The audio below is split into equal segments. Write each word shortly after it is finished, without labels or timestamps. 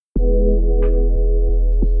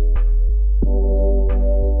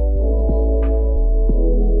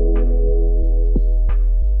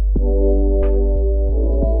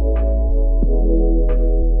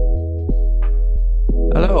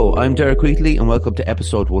I'm Derek Wheatley, and welcome to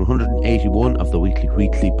episode 181 of the Weekly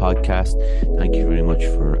Wheatley podcast. Thank you very much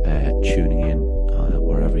for tuning in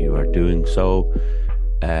wherever you are doing so.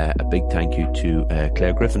 A big thank you to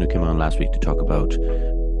Claire Griffin, who came on last week to talk about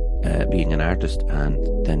being an artist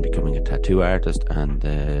and then becoming a tattoo artist and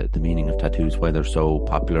the meaning of tattoos, why they're so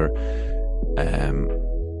popular,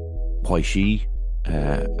 why she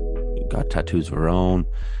got tattoos of her own.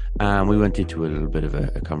 And we went into a little bit of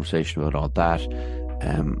a conversation about all that.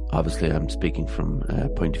 Obviously, I'm speaking from a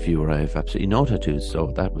point of view where I have absolutely no tattoos, so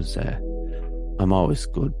that was. I'm always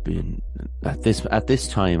good being at this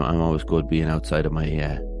time. I'm always good being outside of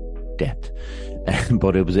my depth.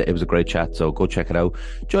 But it was a great chat, so go check it out.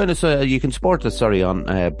 Join us. You can support us. On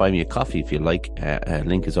Buy Me a Coffee if you like.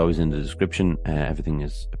 Link is always in the description. Everything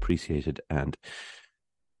is appreciated and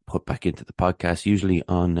put back into the podcast. Usually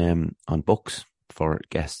on books for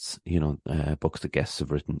guests, books that guests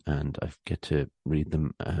have written, and I get to read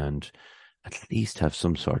them and at least have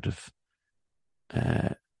some sort of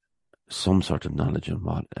knowledge on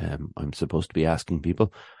what I'm supposed to be asking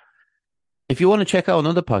people. If you want to check out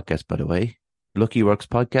another podcast, by the way, Lucky Works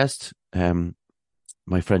podcast,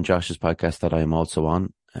 my friend Josh's podcast that I am also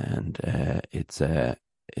on, and it's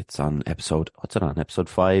on episode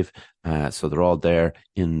 5. So they're all there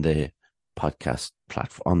in the podcast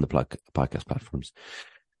platform, on the podcast platforms.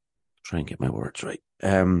 Try and get my words right.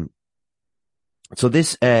 So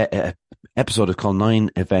this episode is called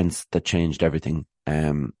 9 Events That Changed Everything.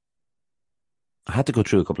 I had to go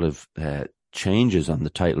through a couple of changes on the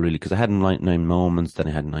title, really, because I had 9 moments, then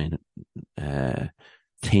I had 9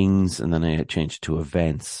 things, and then I had changed to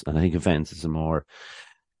events. And I think events is a more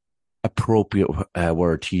appropriate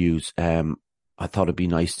word to use. I thought it'd be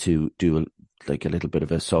nice to do a little bit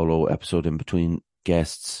of a solo episode in between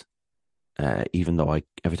guests, even though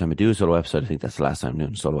every time I do a solo episode, I think that's the last time I'm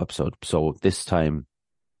doing a solo episode. So this time,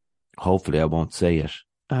 hopefully I won't say it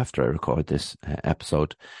after I record this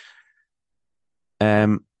episode.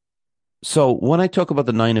 So when I talk about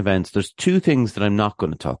the 9 events, there's 2 things that I'm not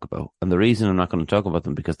going to talk about. And the reason I'm not going to talk about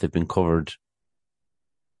them because they've been covered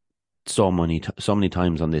so many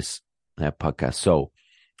times on this podcast. So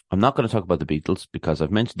I'm not going to talk about the Beatles because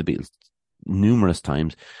I've mentioned the Beatles numerous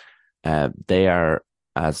times. They are,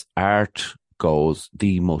 as art goes,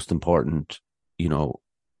 the most important,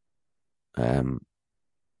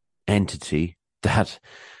 entity that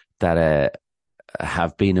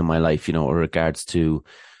have been in my life, in regards to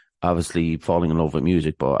obviously falling in love with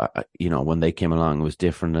music. But, when they came along, it was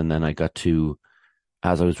different. And then I got to,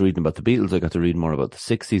 as I was reading about the Beatles, I got to read more about the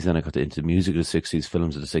 60s, and I got into music of the 60s,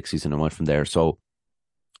 films of the 60s, and I went from there. So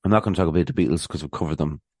I'm not going to talk about the Beatles because we've covered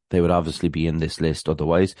them. They would obviously be in this list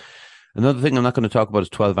otherwise. Another thing I'm not going to talk about is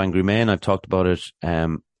 12 Angry Men. I've talked about it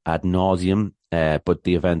ad nauseum, but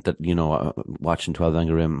the event that, watching 12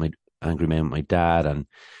 Angry Men with my dad, and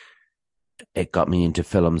it got me into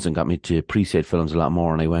films and got me to appreciate films a lot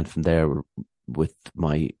more. And I went from there with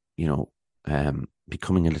my,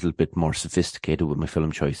 becoming a little bit more sophisticated with my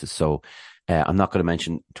film choices. So I'm not going to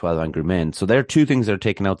mention 12 Angry Men. So there are 2 things that are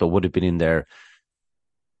taken out that would have been in there.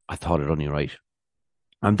 I thought it only right.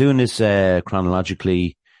 I'm doing this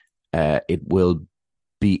chronologically. It will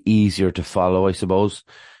be easier to follow, I suppose.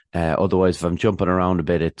 Otherwise, if I'm jumping around a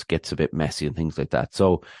bit, it gets a bit messy and things like that.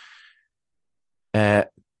 So I'm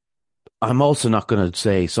also not going to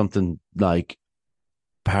say something like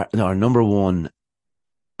number 1,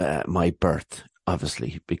 my birth,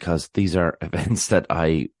 obviously, because these are events that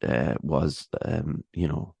I was,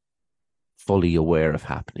 fully aware of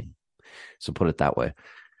happening. So put it that way.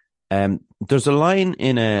 There's a line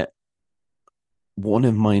in one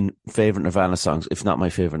of my favorite Nirvana songs, if not my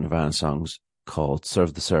favorite Nirvana songs, called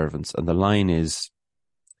Serve the Servants. And the line is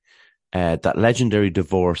that legendary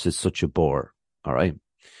divorce is such a bore. All right.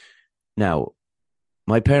 Now,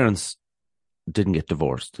 my parents didn't get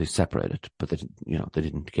divorced. They separated, but they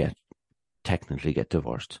didn't technically get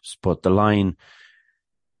divorced. But the line,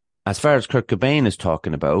 as far as Kurt Cobain is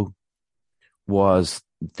talking about, was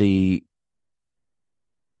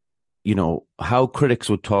how critics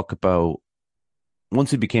would talk about, once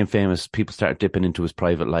he became famous, people started dipping into his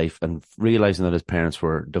private life and realizing that his parents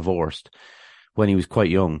were divorced when he was quite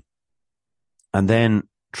young. And then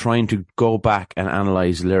trying to go back and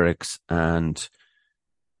analyze lyrics and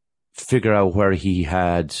figure out where he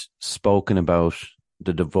had spoken about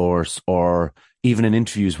the divorce, or even in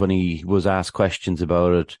interviews when he was asked questions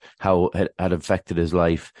about it, how it had affected his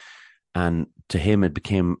life. And to him, it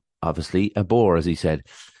became obviously a bore, as he said.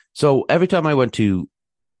 So every time I went to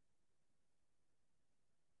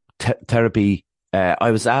therapy,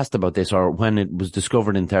 I was asked about this, or when it was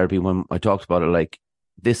discovered in therapy, when I talked about it, like,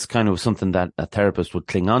 this kind of something that a therapist would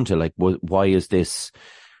cling on to. Like, why is this,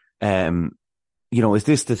 is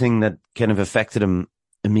this the thing that kind of affected him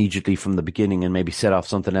immediately from the beginning and maybe set off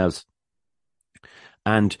something else?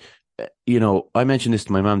 And, I mentioned this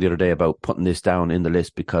to my mom the other day about putting this down in the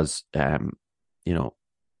list because,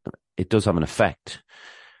 it does have an effect,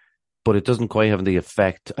 but it doesn't quite have the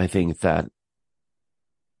effect, I think, that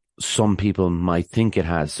some people might think it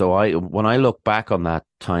has. So when I look back on that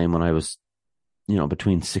time when I was,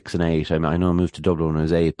 between 6 and 8, I know I moved to Dublin when I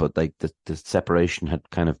was 8, but like the separation had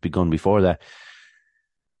kind of begun before that.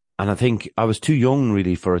 And I think I was too young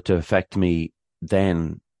really for it to affect me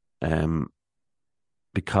then,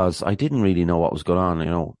 because I didn't really know what was going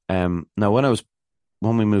on, Now when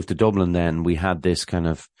we moved to Dublin, then we had this kind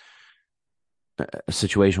of a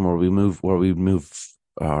situation where we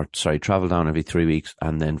travel down every 3 weeks,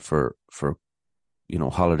 and then for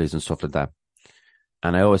holidays and stuff like that.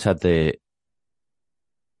 And I always had the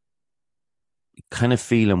kind of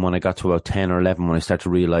feeling when I got to about 10 or 11, when I started to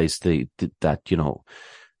realize that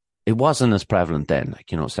it wasn't as prevalent then, like,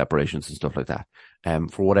 separations and stuff like that,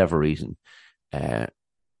 for whatever reason, the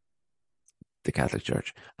Catholic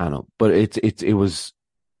Church, I know, but it was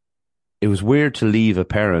weird to leave a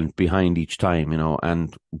parent behind each time,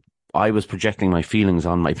 and I was projecting my feelings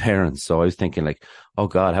on my parents. So I was thinking like, oh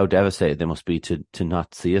God, how devastated they must be to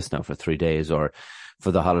not see us now for 3 days or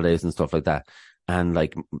for the holidays and stuff like that. And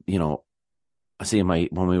like, I see when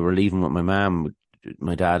we were leaving with my mom,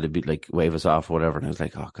 my dad would be like, wave us off or whatever. And I was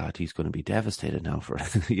like, oh God, he's going to be devastated now for,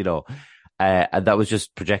 and that was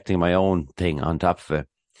just projecting my own thing on top of it.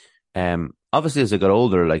 Obviously, as I got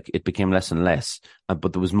older, like, it became less and less.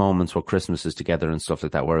 But there was moments where Christmas is together and stuff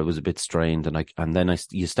like that, where it was a bit strained, and then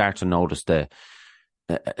you start to notice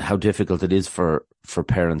how difficult it is for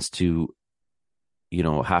parents to,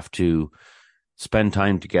 have to spend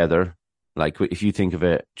time together. Like, if you think of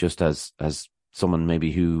it just as someone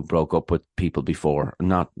maybe who broke up with people before,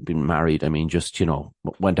 not been married, I mean, just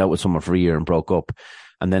went out with someone for a year and broke up,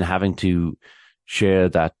 and then having to share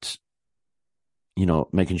that.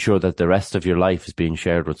 Making sure that the rest of your life is being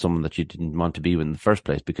shared with someone that you didn't want to be with in the first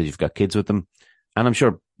place because you've got kids with them. And I'm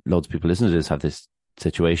sure loads of people listening to this have this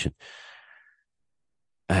situation.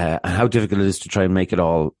 And how difficult it is to try and make it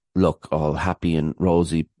all look all happy and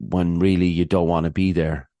rosy when really you don't want to be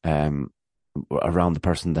there around the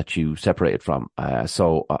person that you separated from.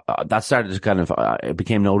 So that started to kind of, it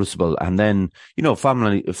became noticeable. And then,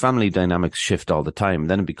 family dynamics shift all the time.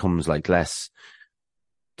 Then it becomes like less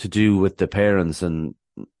to do with the parents, and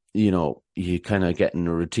you kind of get in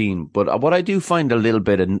a routine. But what I do find a little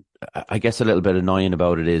bit annoying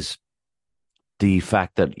about it is the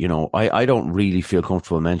fact that I don't really feel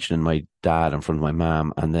comfortable mentioning my dad in front of my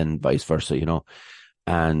mom, and then vice versa,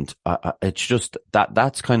 and it's just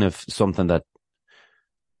that's kind of something that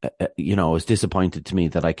is disappointed to me,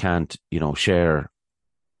 that I can't share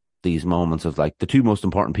these moments of like the two most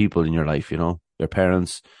important people in your life, your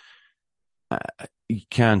parents. You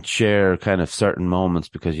can't share kind of certain moments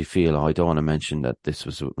because you feel, I don't want to mention that this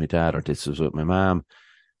was with my dad or this was with my mom.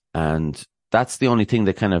 And that's the only thing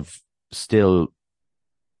that kind of still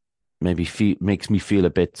maybe makes me feel a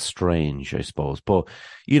bit strange, I suppose. But,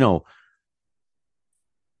 I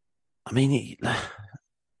mean,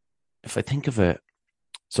 if I think of it,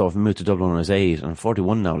 so I've moved to Dublin when I was 8 and I'm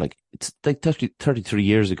 41 now, like it's like 33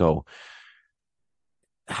 years ago.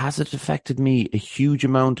 Has it affected me a huge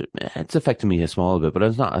amount? It's affected me a small bit, but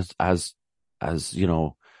it's not as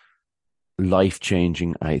life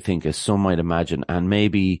changing, I think, as some might imagine. And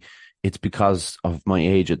maybe it's because of my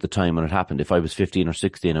age at the time when it happened. If I was 15 or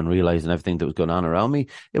 16 and realizing everything that was going on around me,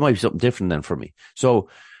 it might be something different then for me. So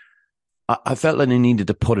I felt like I needed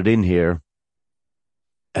to put it in here,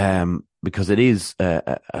 because it is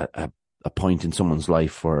a point in someone's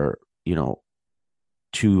life where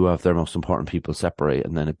two of their most important people separate,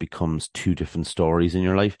 and then it becomes two different stories in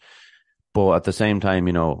your life. But at the same time,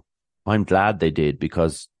 I'm glad they did,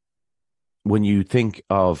 because when you think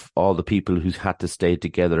of all the people who's had to stay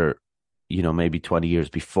together, maybe 20 years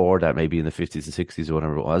before that, maybe in the 50s and 60s or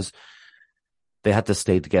whatever it was, they had to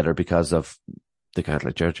stay together because of the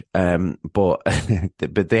Catholic Church. But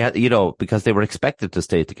they had, because they were expected to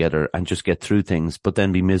stay together and just get through things, but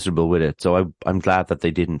then be miserable with it. So I'm glad that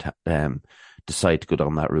they didn't decide to go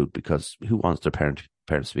down that route, because who wants their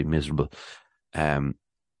parents to be miserable? And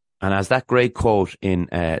as that great quote in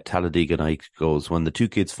Talladega Nights goes, when the two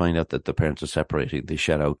kids find out that the parents are separating, they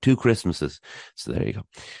shout out 2 Christmases. So there you go.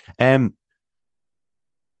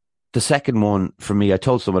 The second one for me, I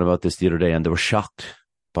told someone about this the other day and they were shocked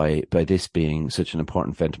by this being such an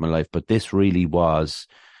important event in my life. But this really was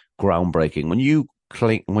groundbreaking. When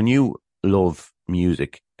you love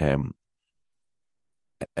music.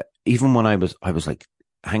 Even when I was like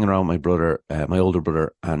hanging around my brother, my older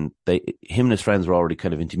brother, and him and his friends were already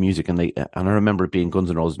kind of into music, and I remember it being Guns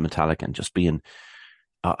N' Roses, Metallica, and just being,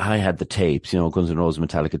 I had the tapes, Guns N' Roses,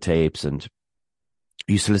 Metallica tapes, and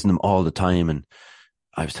I used to listen to them all the time, and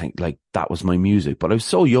I was thinking like that was my music, but I was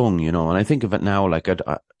so young, and I think of it now, like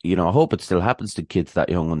I hope it still happens to kids that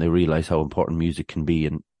young when they realize how important music can be,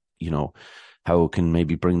 and how it can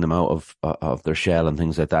maybe bring them out of their shell and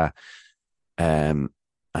things like that. And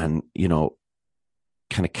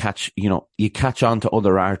kind of you catch on to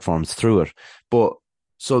other art forms through it. But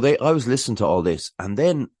so I was listening to all this, and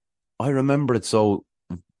then I remember it so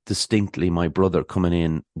distinctly, my brother coming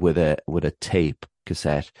in with a tape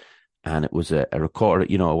cassette, and it was a recorder,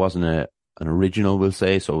 it wasn't an original, we'll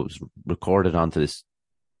say, so it was recorded onto this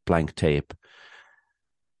blank tape.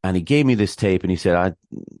 And he gave me this tape, and he said, I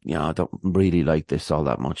don't really like this all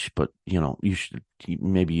that much, but you should,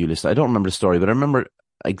 maybe you listen. I don't remember the story, but I remember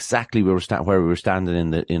exactly where we were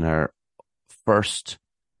standing in our first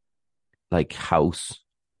like house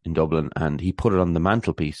in Dublin, and he put it on the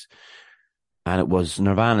mantelpiece, and it was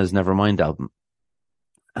Nirvana's Nevermind album.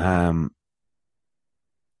 And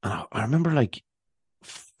I remember like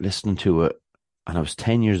listening to it, and I was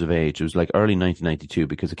 10 years of age. It was like early 1992,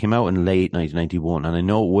 because it came out in late 1991. And I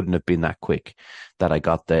know it wouldn't have been that quick that I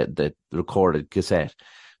got the recorded cassette.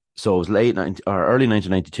 So it was early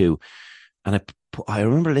 1992. And I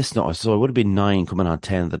remember listening to it. So I would have been 9 coming on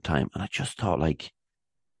 10 at the time. And I just thought like,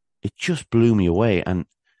 it just blew me away. And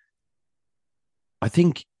I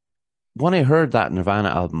think when I heard that Nirvana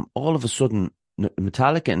album, all of a sudden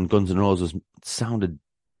Metallica and Guns N' Roses sounded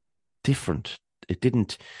different. They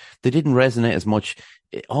didn't resonate as much.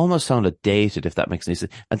 It almost sounded dated, if that makes any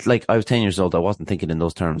sense. And like, I was 10 years old, I wasn't thinking in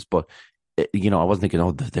those terms, but I wasn't thinking,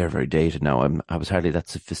 oh, they're very dated now. I was hardly that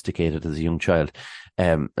sophisticated as a young child.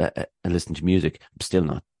 Listening to music. I'm still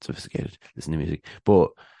not sophisticated listening to music, but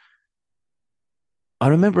I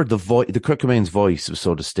remember the Kurt Cobain's voice was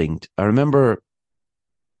so distinct. I remember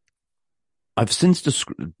I've since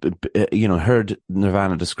heard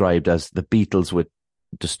Nirvana described as the Beatles with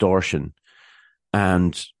distortion.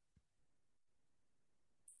 And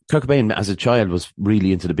Kurt Cobain, as a child, was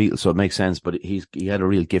really into the Beatles, so it makes sense. But he had a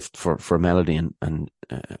real gift for melody and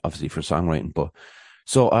obviously for songwriting. But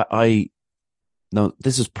so no,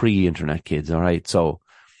 this is pre-internet, kids. All right, so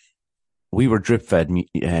we were drip fed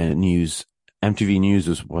news. MTV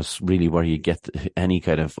News was really where you get any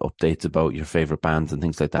kind of updates about your favorite bands and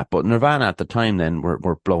things like that. But Nirvana at the time then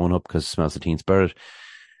were blowing up because Smells Like Teen Spirit.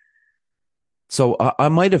 So I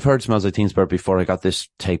might have heard Smells Like Teen Spirit before I got this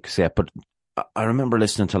tape cassette, but I remember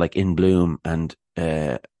listening to like In Bloom, and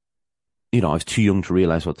I was too young to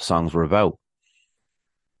realize what the songs were about.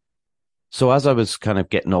 So as I was kind of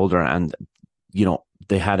getting older, and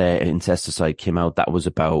they had a Incesticide came out, that was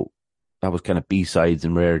kind of B-sides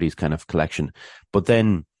and rarities kind of collection. But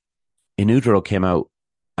then In Utero came out,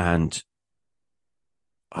 and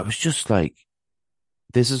I was just like,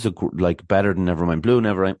 this is better than Nevermind. Blew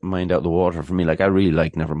Nevermind out of the water for me. Like, I really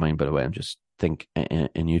like Nevermind, by the way. I just think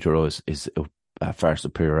In Utero is a far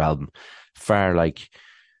superior album, far like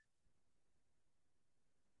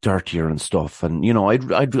dirtier and stuff. And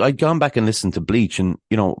I'd gone back and listened to Bleach, and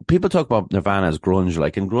people talk about Nirvana as grunge,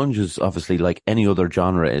 like, and grunge is obviously like any other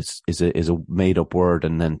genre is a made up word,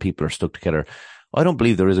 and then people are stuck together. I don't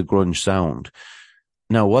believe there is a grunge sound.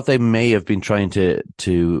 Now, what they may have been trying to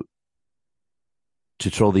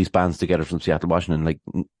throw these bands together from Seattle, Washington, like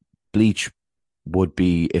Bleach would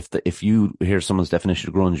be, if you hear someone's definition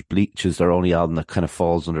of grunge, Bleach is their only album that kind of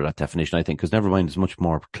falls under that definition, I think, because Nevermind is much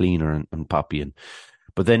more cleaner and poppy,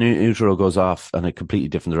 but then Utero goes off in a completely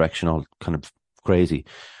different direction, all kind of crazy.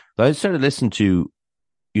 So I started listening to,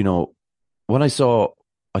 when I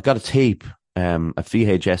got a tape, a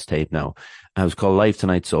VHS tape now, and it was called Live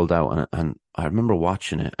Tonight Sold Out, and I remember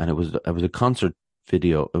watching it, and it was a concert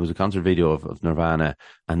video. It was a concert video of Nirvana,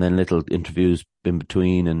 and then little interviews in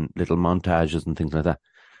between and little montages and things like that.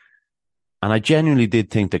 And I genuinely did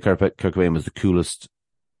think that Kurt Cobain was the coolest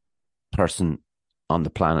person on the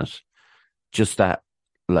planet. Just that,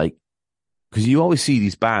 like, because you always see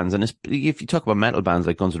these bands, and if you talk about metal bands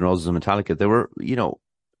like Guns N' Roses and Metallica, they were,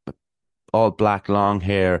 all black, long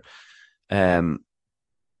hair, kind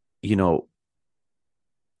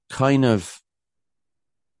of,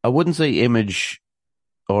 I wouldn't say image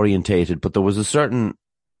orientated, but there was a certain,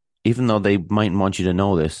 even though they mightn't want you to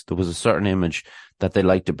know this, there was a certain image that they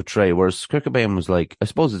like to portray. Whereas Kurt Cobain was like, I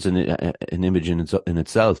suppose it's an image in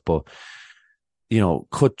itself, but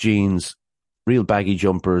cut jeans, real baggy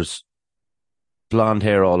jumpers, blonde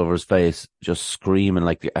hair all over his face, just screaming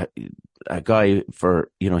like a guy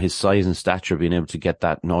for, his size and stature, being able to get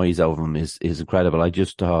that noise out of him is incredible. I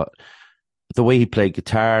just thought the way he played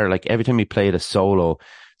guitar, like every time he played a solo,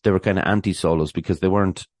 they were kind of anti-solos because they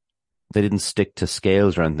didn't stick to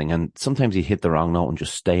scales or anything. And sometimes he hit the wrong note and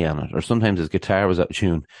just stay on it. Or sometimes his guitar was out of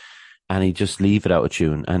tune and he'd just leave it out of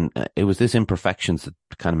tune. And it was this imperfections that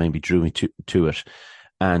kind of maybe drew me to it.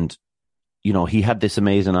 And, he had this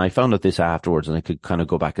amazing, I found out this afterwards and I could kind of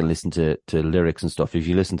go back and listen to lyrics and stuff. If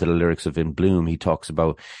you listen to the lyrics of In Bloom, he talks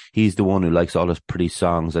about, he's the one who likes all his pretty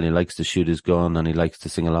songs and he likes to shoot his gun and he likes to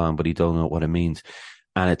sing along, but he don't know what it means.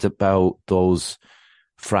 And it's about those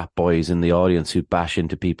frat boys in the audience who bash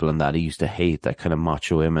into people and that he used to hate, that kind of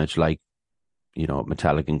macho image, like,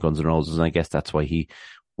 Metallica and Guns N' Roses. And I guess that's why he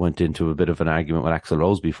went into a bit of an argument with Axl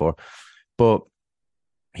Rose before. But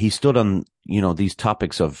he stood on, these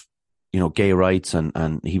topics of, gay rights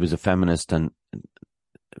and he was a feminist. And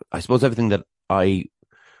I suppose everything that I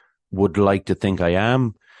would like to think I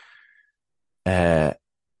am.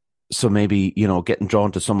 So maybe, getting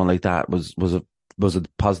drawn to someone like that was a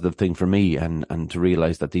positive thing for me, and to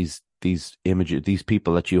realize that these images, these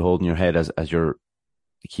people that you hold in your head as your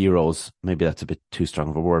heroes, maybe that's a bit too strong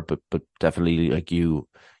of a word, but definitely like you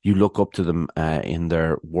look up to them in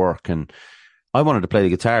their work. And I wanted to play the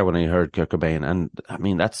guitar when I heard Kurt Cobain, and I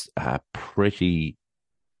mean that's a pretty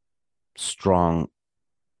strong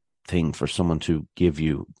thing for someone to give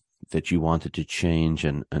you, that you wanted to change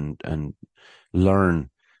and learn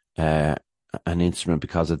an instrument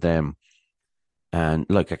because of them. And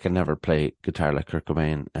like, I can never play guitar like Kurt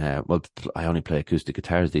Cobain. Well, I only play acoustic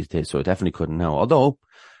guitars these days, so I definitely couldn't now. Although,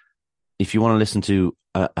 if you want to listen to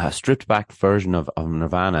a stripped back version of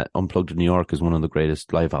Nirvana, Unplugged in New York is one of the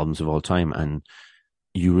greatest live albums of all time. And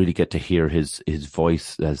you really get to hear his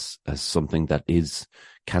voice as something that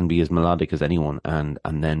can be as melodic as anyone and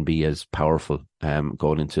then be as powerful,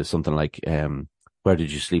 going into something like, Where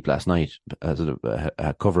Did You Sleep Last Night, as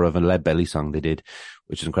a cover of a Lead Belly song they did,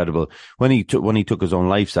 which is incredible. When he took his own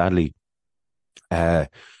life, sadly,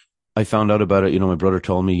 I found out about it. My brother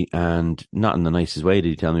told me, and not in the nicest way did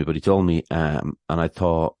he tell me, but he told me, and I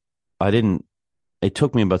thought, it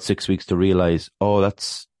took me about 6 weeks to realize,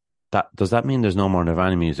 does that mean there's no more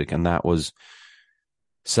Nirvana music? And that was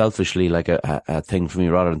selfishly like a thing for me,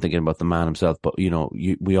 rather than thinking about the man himself. But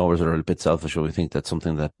we always are a bit selfish when we think that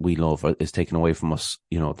something that we love is taken away from us,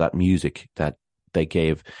 that music that they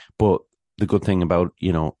gave. But the good thing about,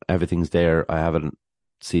 everything's there. I have it in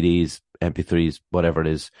CDs, MP3s, whatever it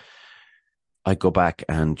is. I go back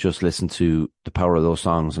and just listen to the power of those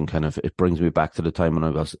songs, and kind of, it brings me back to the time when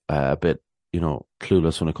I was a bit,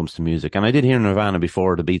 clueless when it comes to music. And I did hear Nirvana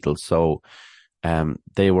before the Beatles, so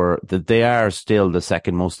they are still the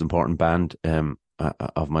second most important band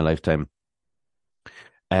of my lifetime.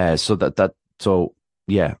 So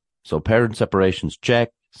parent separations,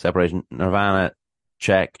 check. Separation, Nirvana,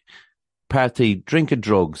 check. Party, drinking,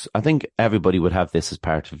 drugs. I think everybody would have this as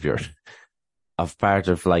part of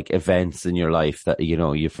like events in your life that,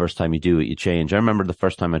 your first time you do it, you change. I remember the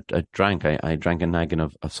first time I drank, I drank a naggin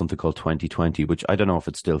of something called 2020, which I don't know if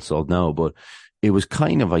it's still sold now, but it was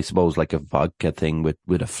kind of, I suppose, like a vodka thing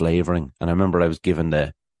with a flavoring. And I remember I was thinking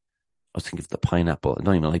of the pineapple. I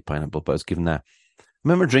don't even like pineapple, but I was given that. I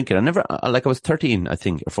remember drinking. I was 13, I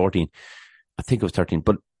think, or 14. I think I was 13,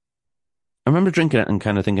 but I remember drinking it and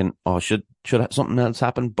kind of thinking, oh, should something else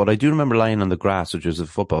happen? But I do remember lying on the grass, which was a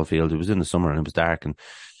football field. It was in the summer and it was dark, and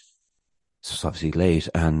so it's obviously late.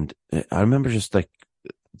 And I remember just like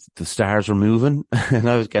the stars were moving and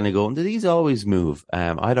I was kind of going, do these always move?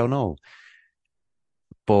 I don't know.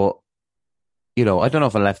 But, I don't know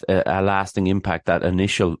if I left a lasting impact that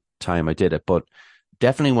initial time I did it, but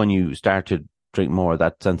definitely when you start to drink more,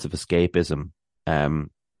 that sense of escapism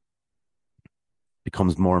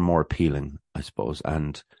becomes more and more appealing, I suppose.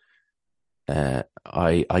 And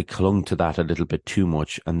I clung to that a little bit too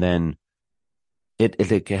much. And then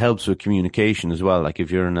it helps with communication as well. Like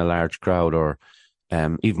if you're in a large crowd, or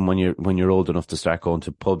even when you're old enough to start going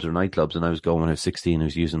to pubs or nightclubs, and I was going when I was 16, I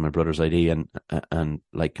was using my brother's ID, and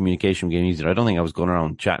like communication became easier. I don't think I was going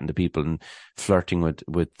around chatting to people and flirting with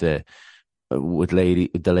the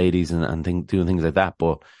ladies and doing things like that,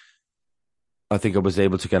 but I think I was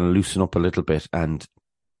able to kind of loosen up a little bit. And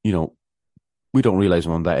we don't realize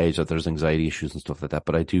when I'm that age that there's anxiety issues and stuff like that,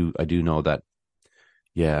 but I do know that,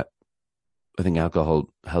 yeah, I think alcohol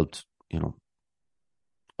helped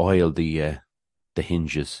oil the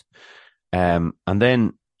hinges. And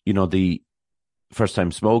then, the first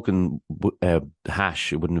time smoking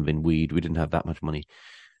hash, it wouldn't have been weed. We didn't have that much money,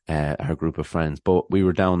 our group of friends, but we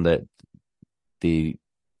were down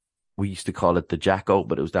we used to call it the Jacko,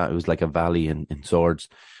 but it was like a valley in Swords.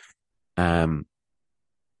 Um,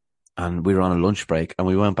 and we were on a lunch break, and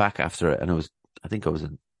we went back after it, and I think it was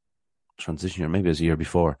a transition year, maybe it was a year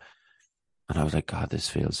before. And I was like, God, this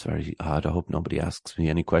feels very odd. I hope nobody asks me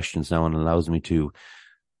any questions now and allows me to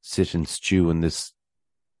sit and stew in this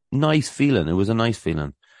nice feeling. It was a nice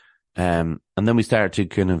feeling. And then we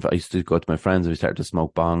started to I used to go to my friends and we started to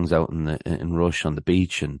smoke bongs out in Rush on the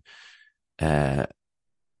beach. And, I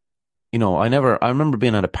remember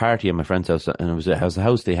being at a party at my friend's house, and it was a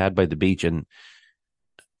house they had by the beach. And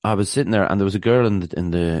I was sitting there, and there was a girl in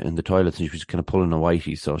the toilets, and she was kind of pulling a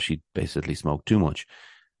whitey. So she basically smoked too much.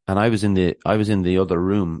 And I was in the other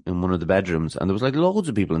room in one of the bedrooms, and there was like loads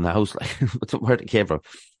of people in the house, like where it came from.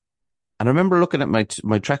 And I remember looking at my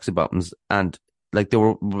tracksuit bottoms, and like they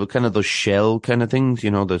were kind of those shell kind of things,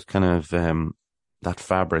 those kind of that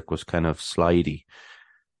fabric was kind of slidey.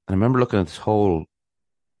 And I remember looking at this hole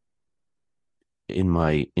in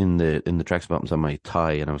the tracksuit bottoms on my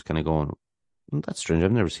thigh, and I was kind of going, that's strange.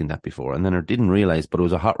 I've never seen that before. And then I didn't realize, but it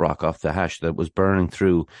was a hot rock off the hash that was burning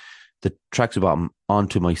through the tracksuit bottom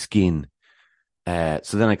onto my skin. So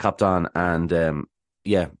then I copped on, and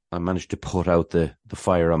I managed to put out the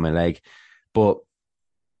fire on my leg. But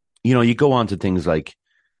you go on to things like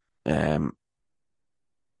other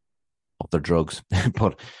drugs,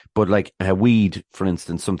 but like weed, for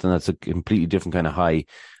instance, something that's a completely different kind of high.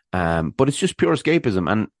 But it's just pure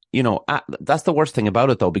escapism. And that's the worst thing about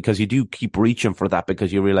it, though, because you do keep reaching for that,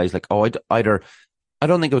 because you realize, like, oh, I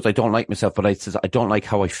don't think it was I don't like myself, but I don't like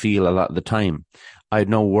how I feel a lot of the time. I had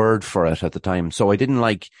no word for it at the time. So I didn't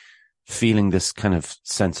like feeling this kind of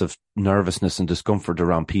sense of nervousness and discomfort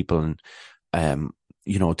around people. And,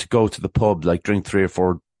 to go to the pub, like drink 3 or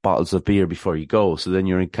 4 bottles of beer before you go. So then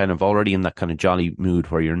you're kind of already in that kind of jolly mood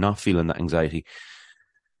where you're not feeling that anxiety.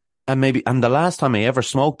 And the last time I ever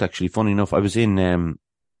smoked, actually, funny enough, I was in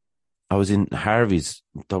Harvey's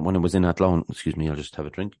when I was in Athlone. Excuse me, I'll just have a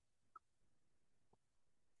drink.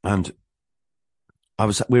 And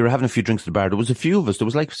we were having a few drinks at the bar. There was a few of us. There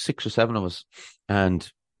was like 6 or 7 of us. And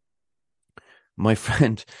my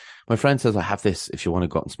friend says, I have this if you want to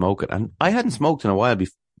go out and smoke it. And I hadn't smoked in a while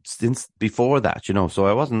since before that, so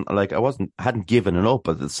I hadn't given it up.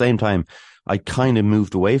 But at the same time, I kind of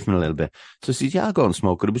moved away from it a little bit. So I said, yeah, I'll go and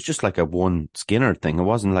smoke it. It was just like a one Skinner thing. It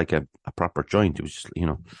wasn't like a proper joint. It was just,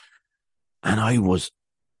 and I was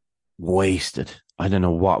wasted. I don't know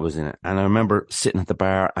what was in it. And I remember sitting at the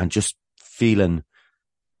bar and just feeling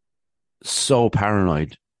so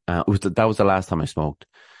paranoid. That was the last time I smoked,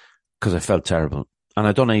 because I felt terrible. And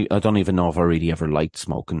I don't even know if I really ever liked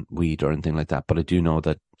smoking weed or anything like that. But I do know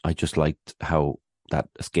that I just liked how that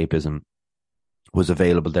escapism was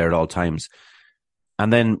available there at all times.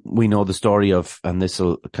 And then we know the story of, and this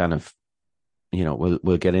will kind of,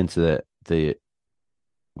 we'll get into the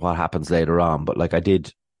what happens later on. But like, I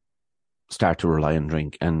did start to rely on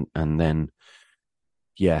drink, and then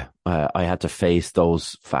I had to face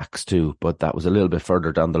those facts too, but that was a little bit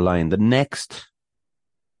further down the line. The next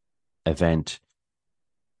event,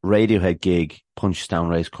 Radiohead gig, Punchestown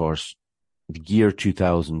Racecourse, the year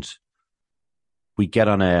 2000. We get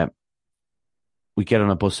on a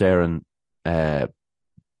bus there, and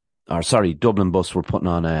Dublin bus. We're putting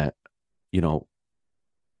on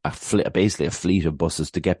basically a fleet of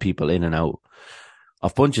buses to get people in and out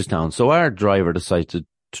of Punchestown. So our driver decided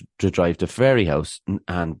to drive to Ferryhouse,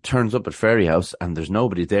 and turns up at Ferryhouse, and there's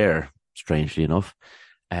nobody there, strangely enough,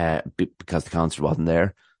 because the concert wasn't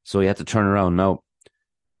there. So he had to turn around. Now,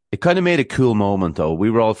 it kind of made a cool moment, though. We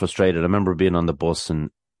were all frustrated. I remember being on the bus, and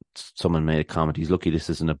someone made a comment. He's lucky this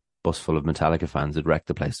isn't a bus full of Metallica fans. It'd wreck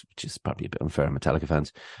the place, which is probably a bit unfair. Metallica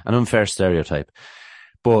fans, an unfair stereotype.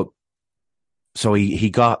 But so we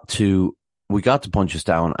got to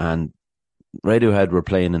Punchestown, and Radiohead were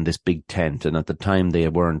playing in this big tent, and at the time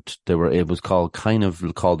it was called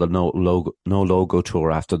the No Logo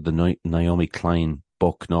Tour, after the Naomi Klein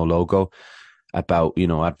book No Logo, about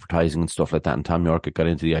advertising and stuff like that. And Tom York got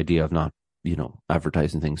into the idea of not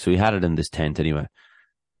advertising things, so he had it in this tent anyway.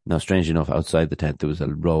 Now, strangely enough, outside the tent there was a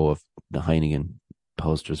row of the Heineken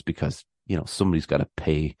posters, because somebody's got to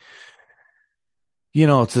pay.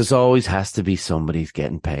 There's always has to be somebody's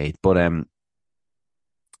getting paid. But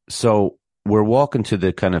so we're walking to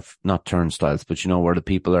the kind of, not turnstiles, but where the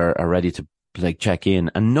people are ready to like check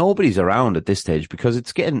in, and nobody's around at this stage, because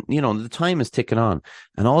it's getting, the time is ticking on.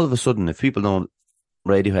 And all of a sudden, if people know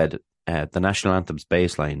Radiohead, the national anthem's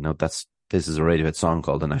bass line, now this is a Radiohead song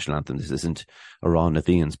called the national anthem. This isn't a Ron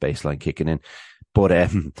Nathian's bass line kicking in. But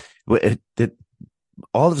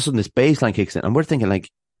all of a sudden this bass line kicks in, and we're thinking like,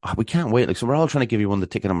 oh, we can't wait. Like, so we're all trying to give you one the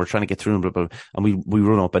ticket, and we're trying to get through, and blah, blah, blah, and we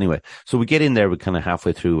run up anyway. So we get in there, we're kind of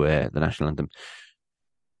halfway through the national anthem.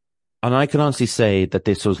 And I can honestly say that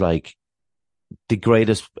this was like the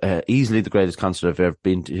greatest, easily the greatest concert I've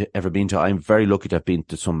ever been to. I'm very lucky to have been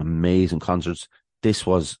to some amazing concerts. This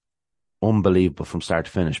was unbelievable from start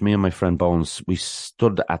to finish. Me and my friend Bones, we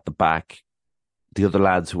stood at the back. The other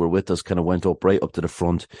lads who were with us kind of went up right up to the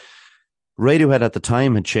front. Radiohead at the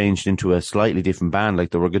time had changed into a slightly different band.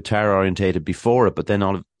 Like they were guitar orientated before it, but then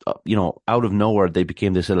out of nowhere, they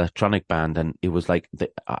became this electronic band. And it was like,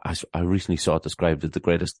 I recently saw it described as the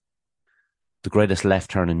greatest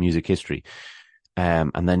left turn in music history.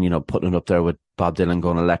 And then, putting it up there with Bob Dylan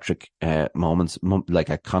going electric, moments, like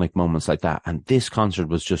iconic moments like that. And this concert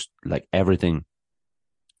was just like everything.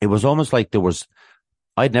 It was almost like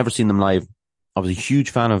I'd never seen them live. I was a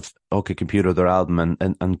huge fan of OK Computer, their album,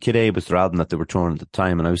 and Kid A was their album that they were touring at the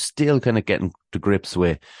time. And I was still kind of getting to grips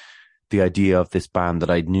with the idea of this band that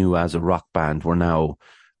I knew as a rock band were now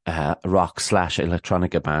a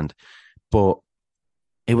rock/electronica band. But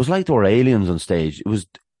it was like there were aliens on stage.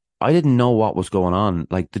 I didn't know what was going on.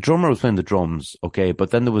 Like the drummer was playing the drums, okay,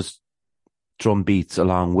 but then there was drum beats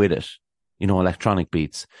along with it, electronic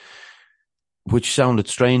beats, which sounded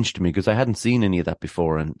strange to me because I hadn't seen any of that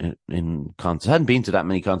before in concerts. I hadn't been to that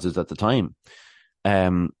many concerts at the time.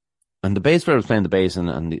 And the bass player was playing the bass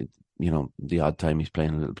and the odd time he's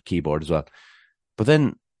playing a little keyboard as well. But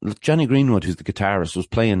then Johnny Greenwood, who's the guitarist, was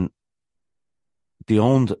playing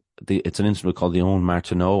it's an instrument called the Owen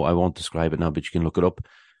Martineau. I won't describe it now, but you can look it up.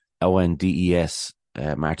 Ondes,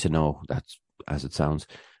 Martineau, that's as it sounds.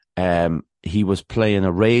 He was playing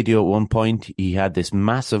a radio at one point. He had this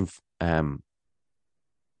massive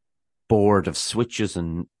board of switches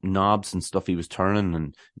and knobs and stuff he was turning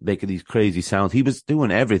and making these crazy sounds. He was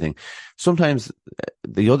doing everything. Sometimes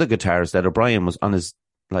the other guitarist, Ed O'Brien, was on his,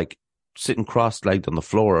 like, sitting cross-legged on the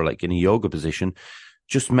floor, like in a yoga position,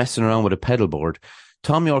 just messing around with a pedal board.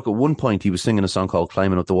 Tom York, at one point, he was singing a song called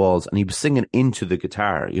Climbing Up the Walls, and he was singing into the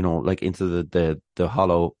guitar, like into the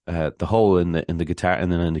hollow, the hole in the guitar,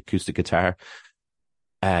 and then an acoustic guitar.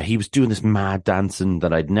 He was doing this mad dancing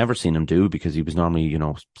that I'd never seen him do because he was normally,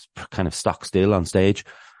 kind of stock still on stage.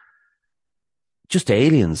 Just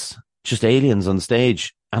aliens on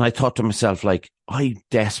stage. And I thought to myself, like, I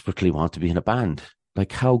desperately want to be in a band.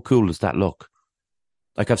 Like, how cool does that look?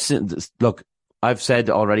 Like, I've said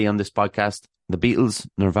already on this podcast, the Beatles,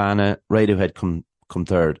 Nirvana, Radiohead come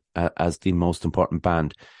third as the most important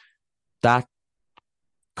band. That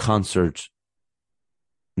concert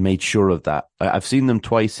made sure of that. I've seen them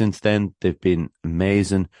twice since then. They've been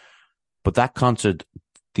amazing. But that concert,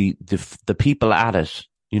 the people at it,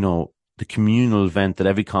 the communal event that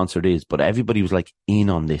every concert is, but everybody was like in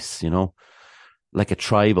on this, like a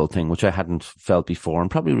tribal thing, which I hadn't felt before and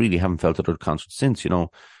probably really haven't felt at other concerts since,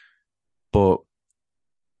 But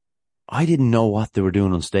I didn't know what they were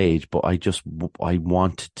doing on stage, but I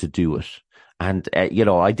wanted to do it. And, I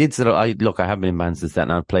did I haven't been in bands since then,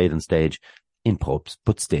 and I've played on stage in pubs,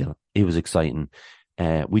 but still, it was exciting.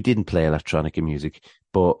 We didn't play electronic music,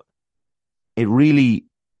 but it really,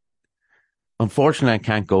 unfortunately, I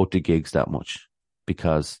can't go to gigs that much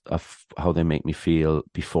because of how they make me feel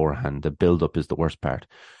beforehand. The build up is the worst part.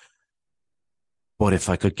 But if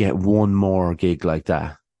I could get one more gig like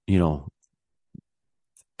that,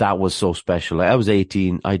 that was so special. Like, I was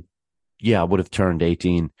 18. I would have turned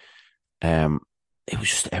 18. It was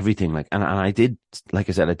just everything. Like, and I did, like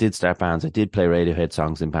I said, I did start bands. I did play Radiohead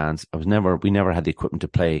songs in bands. We never had the equipment to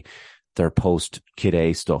play their post Kid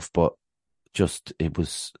A stuff, but it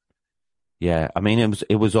was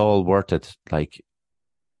all worth it. Like,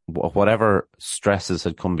 whatever stresses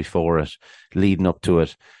had come before it, leading up to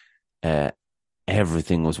it,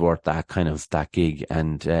 everything was worth that gig.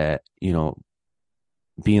 And,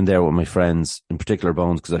 being there with my friends, in particular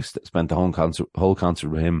Bones, because I spent the whole concert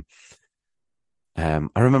with him. I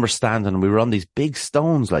remember standing, and we were on these big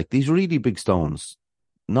stones, like these really big stones,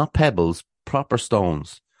 not pebbles, proper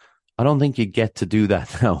stones. I don't think you get to do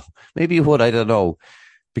that now. Maybe you would, I don't know,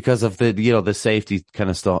 because of the safety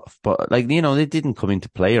kind of stuff. But it didn't come into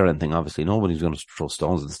play or anything. Obviously, nobody's going to throw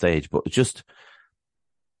stones on the stage, but it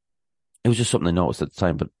was just something I noticed at the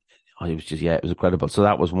time. But it was just, it was incredible. So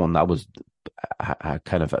that was one that was a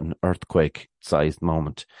kind of an earthquake-sized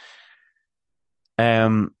moment.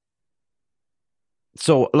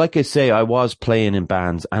 So, like I say, I was playing in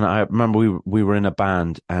bands, and I remember we were in a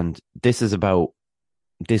band, and this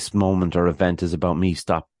moment or event is about me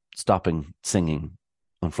stopping singing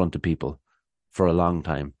in front of people for a long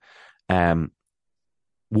time.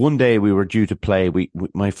 One day we were due to play.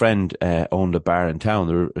 My friend owned a bar in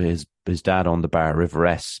town. His dad owned the bar, River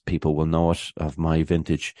S. People will know it, of my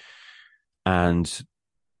vintage, and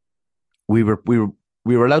we were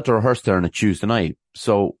allowed to rehearse there on a Tuesday night.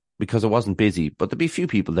 So because I wasn't busy, but there'd be a few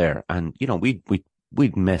people there, and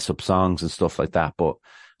we'd mess up songs and stuff like that. But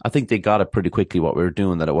I think they got it pretty quickly what we were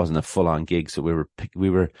doing, that it wasn't a full on gig, so we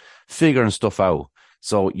were figuring stuff out.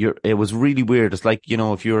 So it was really weird. It's like,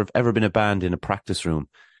 if you've ever been a band in a practice room,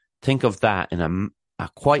 think of that in a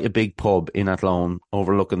quite a big pub in Athlone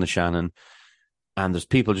overlooking the Shannon, and there's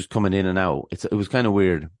people just coming in and out. It was kind of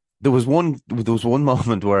weird. There was one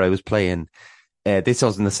moment where I was playing. This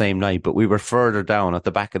wasn't the same night, but we were further down at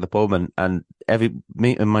the back of the pub, and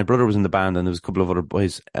me and my brother was in the band, and there was a couple of other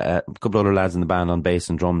boys, a couple of other lads in the band on bass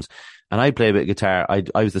and drums, and I played a bit of guitar.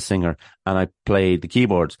 I was the singer, and I played the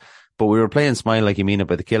keyboards. But we were playing "Smile Like You Mean It"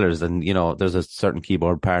 by the Killers, and there's a certain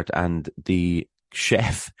keyboard part, and the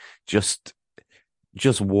chef just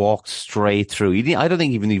walked straight through. I don't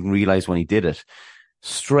think he even realized when he did it.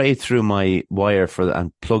 Straight through my wire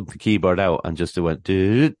and plugged the keyboard out, and just went,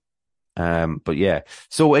 dude. But yeah.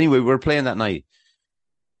 So anyway, we were playing that night.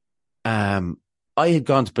 I had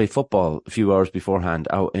gone to play football a few hours beforehand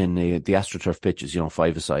out in the AstroTurf pitches,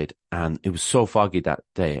 five-a-side, and it was so foggy that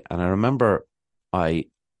day. And I remember I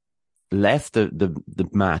left the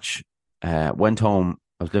match, went home.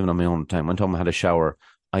 I was living on my own time. Went home, had a shower.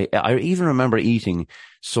 I even remember eating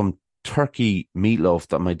some turkey meatloaf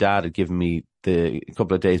that my dad had given me a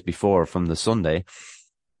couple of days before from the Sunday.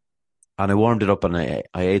 And I warmed it up and I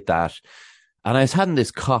ate that. And I was having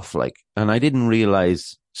this cough, and I didn't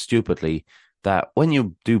realize, stupidly, that when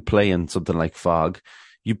you do play in something like fog,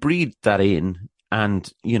 you breathe that in,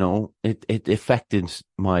 and, it affected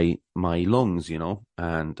my lungs, and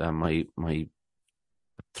my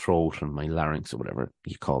throat and my larynx, or whatever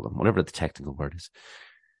you call them, whatever the technical word is.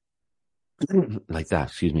 Like that,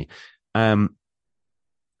 excuse me.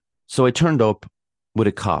 So I turned up with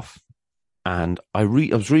a cough, and I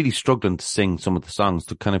was really struggling to sing some of the songs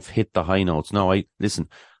to kind of hit the high notes. Now,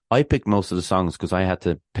 I picked most of the songs because I had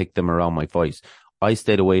to pick them around my voice. I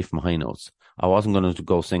stayed away from high notes. I wasn't going to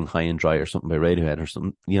go sing High and Dry or something by Radiohead or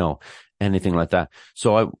something, anything like that.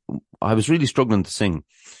 So I was really struggling to sing.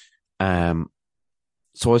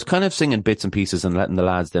 So I was kind of singing bits and pieces and letting the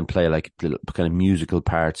lads then play like little kind of musical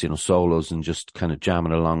parts, solos, and just kind of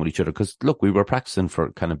jamming along with each other. Because look, we were practicing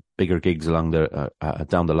for kind of bigger gigs along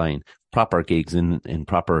down the line, proper gigs in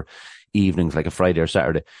proper evenings, like a Friday or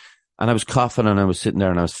Saturday. And I was coughing, and I was sitting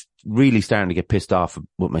there, and I was really starting to get pissed off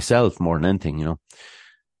with myself more than anything,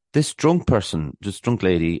 This drunk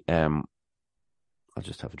lady, I'll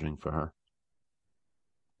just have a drink for her.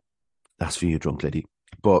 That's for you, drunk lady.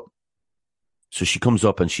 But so she comes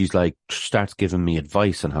up and she's like, starts giving me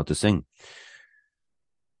advice on how to sing.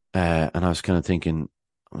 And I was kind of thinking,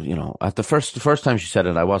 at the first time she said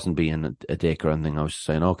it, I wasn't being a dick or anything. I was just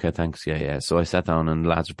saying, okay, thanks. Yeah. So I sat down and the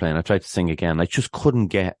lads were playing. I tried to sing again. I just couldn't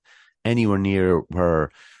get anywhere near where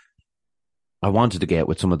I wanted to get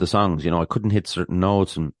with some of the songs. I couldn't hit certain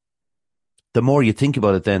notes. And the more you think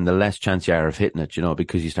about it, then the less chance you are of hitting it,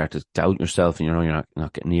 because you start to doubt yourself and you're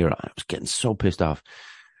not getting near it. I was getting so pissed off.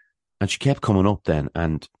 And she kept coming up then.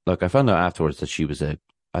 And I found out afterwards that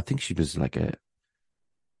I think she was like a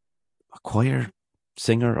choir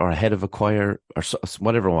singer or a head of a choir or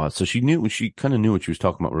whatever it was. So she kind of knew what she was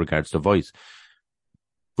talking about with regards to voice.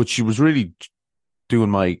 But she was really doing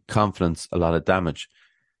my confidence a lot of damage.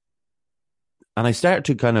 And I started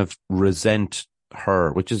to kind of resent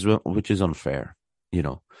her, which is unfair.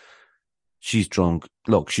 She's drunk.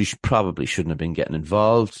 Look, she probably shouldn't have been getting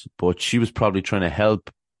involved, but she was probably trying to help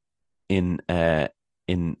in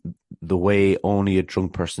the way only a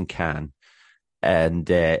drunk person can. And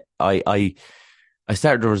I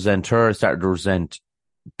started to resent her. I started to resent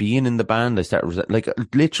being in the band. I started to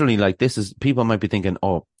resent, literally, this is, people might be thinking,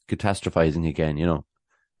 oh, catastrophizing again,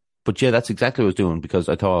 But yeah, that's exactly what I was doing, because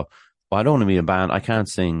I thought, well, I don't want to be in a band. I can't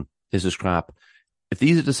sing. This is crap. If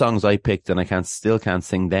these are the songs I picked and I still can't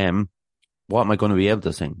sing them, what am I going to be able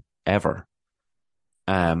to sing ever?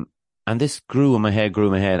 And this grew in my head.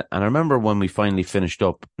 And I remember when we finally finished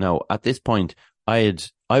up. Now, at this point, I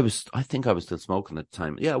think I was still smoking at the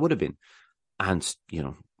time. Yeah, it would have been. And,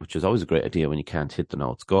 which is always a great idea when you can't hit the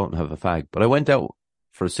notes. Go out and have a fag. But I went out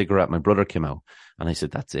for a cigarette. My brother came out and I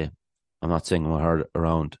said, that's it. I'm not singing my heart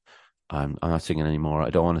around. I'm not singing anymore. I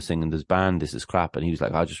don't want to sing in this band. This is crap. And he was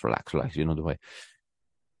like, I'll just relax, the way.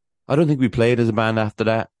 I don't think we played as a band after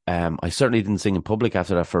that. I certainly didn't sing in public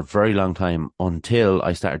after that for a very long time, until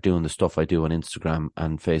I started doing the stuff I do on Instagram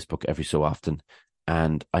and Facebook every so often.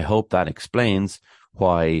 And I hope that explains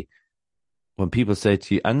why, when people say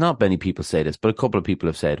to you, and not many people say this, but a couple of people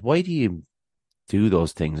have said, why do you do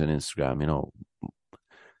those things on Instagram?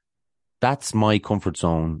 That's my comfort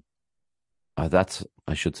zone.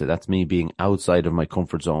 I should say, that's me being outside of my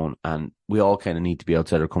comfort zone. And we all kind of need to be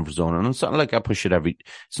outside our comfort zone. And it's not like I push it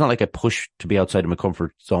it's not like I push to be outside of my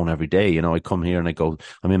comfort zone every day. You know, I come here and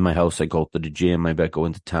I'm in my house, I go to the gym, maybe I go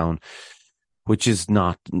into town, which is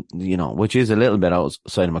not, which is a little bit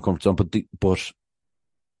outside of my comfort zone, but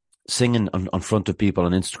singing on front of people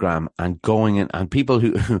on Instagram and going in, and people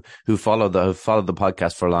who follow have followed the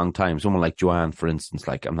podcast for a long time. Someone like Joanne, for instance,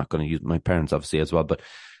 like I'm not going to use my parents obviously as well, but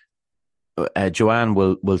Joanne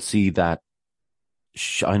will see that.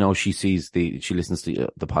 I know she listens to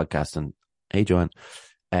the podcast, and hey, Joanne,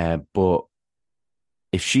 but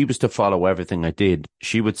if she was to follow everything I did,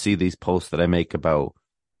 she would see these posts that I make about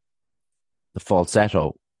the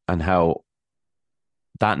falsetto and how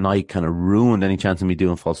that night kind of ruined any chance of me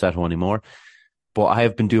doing falsetto anymore. But I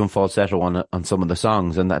have been doing falsetto on some of the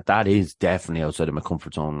songs, and that is definitely outside of my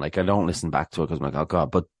comfort zone. Like, I don't listen back to it because I'm like, oh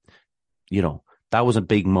God, but that was a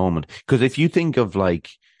big moment. Because if you think of like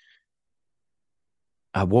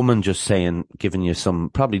a woman just giving you some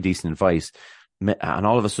probably decent advice, and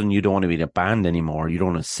all of a sudden you don't want to be in a band anymore, you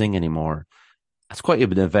don't want to sing anymore, that's quite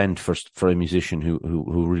an event for a musician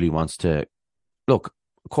who really wants to. Look,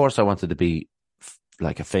 of course I wanted to be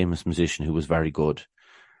like a famous musician who was very good.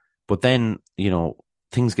 But then,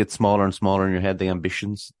 things get smaller and smaller in your head, the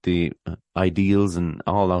ambitions, the ideals and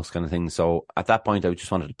all those kind of things. So at that point, I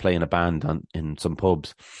just wanted to play in a band in some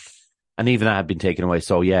pubs. And even that had been taken away.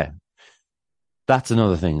 So yeah, that's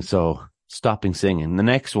another thing. So stopping singing. The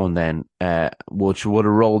next one then, which would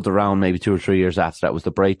have rolled around maybe 2 or 3 years after that, was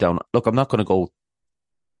the breakdown. Look, I'm not going to go,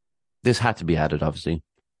 this had to be added, obviously.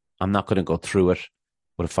 I'm not going to go through it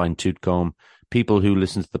with a fine tooth comb. People who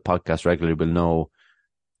listen to the podcast regularly will know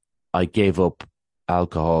I gave up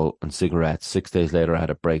alcohol and cigarettes. 6 days later, I had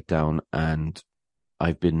a breakdown, and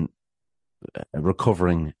I've been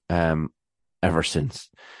recovering ever since,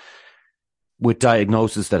 with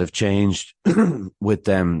diagnoses that have changed, with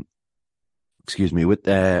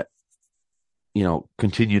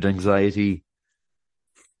continued anxiety,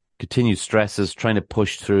 continued stresses, trying to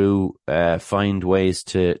push through, find ways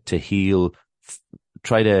to heal.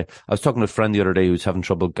 I was talking to a friend the other day who's having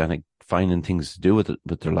trouble kind of finding things to do with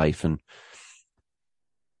their life, and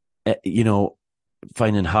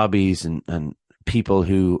finding hobbies and people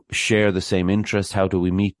who share the same interests. How do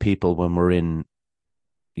we meet people when we're in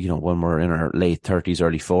our late 30s,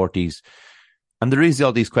 early 40s? And there is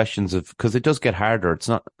all these questions because it does get harder. It's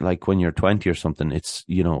not like when you're 20 or something. It's,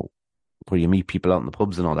 where you meet people out in the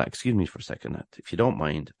pubs and all that. Excuse me for a second, if you don't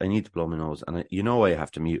mind. I need to blow my nose, and I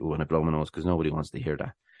have to mute when I blow my nose because nobody wants to hear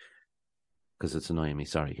that because it's annoying me.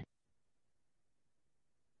 Sorry.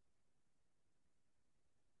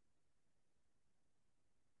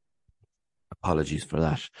 Apologies for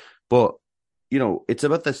that. But, it's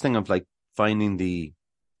about this thing of like finding the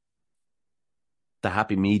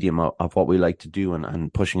happy medium of what we like to do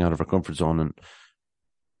and pushing out of our comfort zone. And,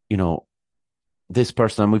 this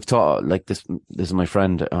person, and we've talked, like this is my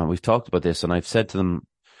friend, we've talked about this, and I've said to them,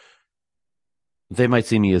 they might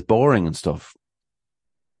see me as boring and stuff,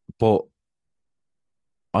 but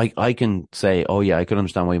I can say, oh yeah, I can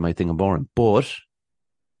understand why you might think I'm boring, but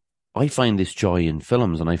I find this joy in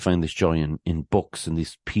films, and I find this joy in books, and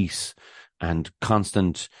this peace and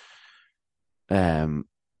constant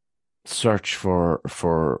search for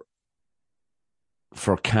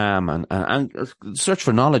calm and search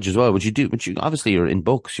for knowledge as well, which you obviously you're in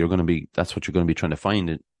books, that's what you're going to be trying to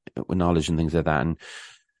find with knowledge and things like that. And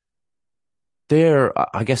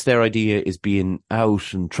I guess their idea is being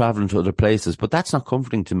out and traveling to other places, but that's not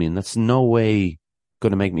comforting to me, and that's no way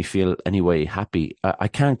going to make me feel any way happy. I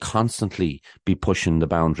can't constantly be pushing the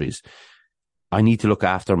boundaries. I need to look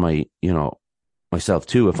after myself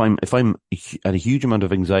too. If I'm at a huge amount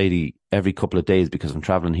of anxiety every couple of days because I'm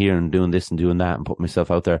traveling here and doing this and doing that and putting myself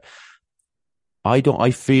out there,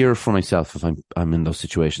 I fear for myself if I'm in those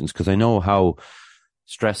situations, because I know how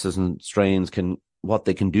stresses and strains what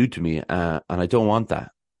they can do to me, and I don't want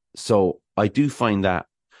that. So I do find that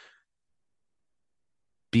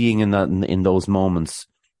being in those moments,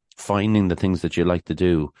 finding the things that you like to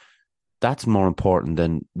do, that's more important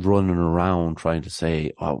than running around trying to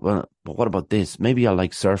say, oh, well, but what about this? Maybe I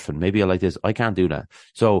like surfing. Maybe I like this. I can't do that.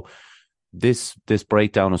 So this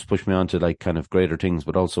breakdown has pushed me on to like kind of greater things,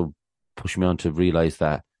 but also pushed me on to realize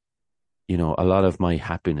that, a lot of my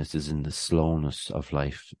happiness is in the slowness of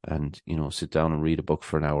life, and, sit down and read a book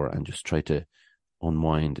for an hour and just try to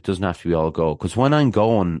unwind. It doesn't have to be all go, because when I'm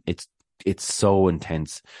going, it's so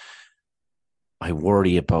intense. I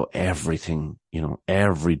worry about everything,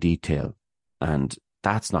 every detail, and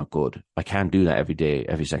that's not good. I can't do that every day,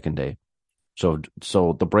 every second day.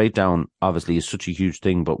 So the breakdown obviously is such a huge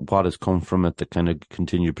thing, but what has come from it, the kind of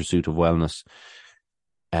continued pursuit of wellness,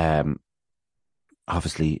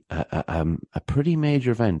 obviously a pretty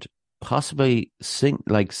major event, possibly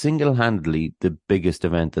single-handedly the biggest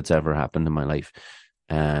event that's ever happened in my life.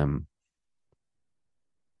 But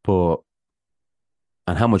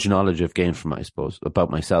and how much knowledge I've gained from it, I suppose, about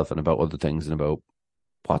myself and about other things and about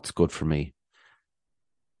what's good for me.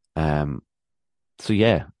 So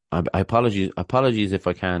yeah, I apologies if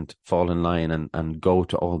I can't fall in line and go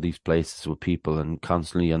to all these places with people and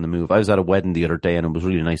constantly on the move. I was at a wedding the other day and it was a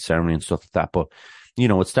really nice ceremony and stuff like that. But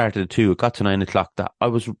it started at 2:00. It got to 9:00. That I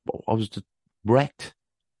was just wrecked.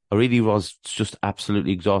 I really was just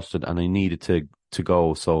absolutely exhausted and I needed to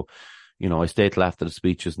go. So, I stayed till after the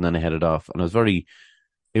speeches and then I headed off. And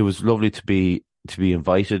it was lovely to be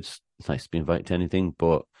invited. It's nice to be invited to anything,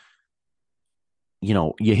 but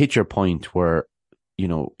you hit your point where,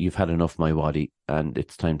 you've had enough of my body and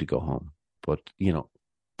it's time to go home. But,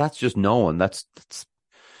 that's just knowing that's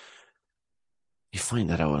you find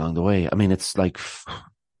that out along the way. I mean, it's like,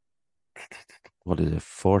 what is it,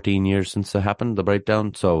 14 years since it happened, the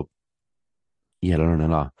breakdown. So you learn a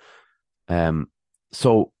lot.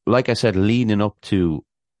 So like I said, leading up to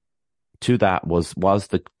that was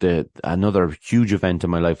the another huge event in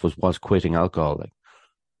my life was quitting alcohol.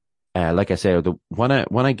 Like I said, when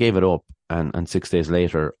I gave it up and 6 days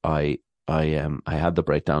later I had the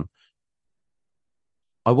breakdown.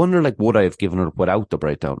 I wonder, would I have given it up without the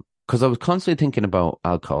breakdown? Because I was constantly thinking about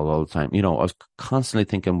alcohol all the time. I was constantly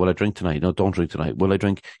thinking, will I drink tonight? No, don't drink tonight. Will I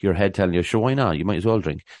drink? Your head telling you, sure, why not? You might as well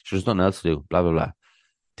drink. Sure, there's nothing else to do. Blah blah blah.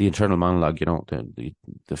 The internal monologue,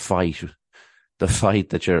 the fight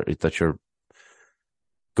that you're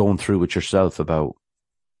going through with yourself about.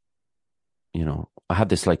 I had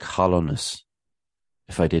this hollowness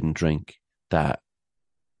if I didn't drink, that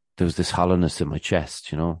there was this hollowness in my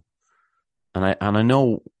chest, and I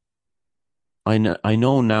know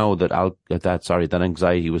now that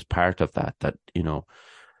anxiety was part of that,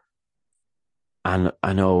 and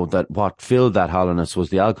I know that what filled that hollowness was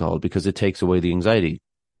the alcohol because it takes away the anxiety.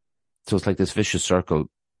 So it's like this vicious circle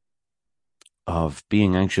of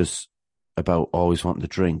being anxious about always wanting to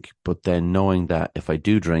drink, but then knowing that if I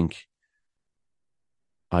do drink,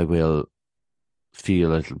 I will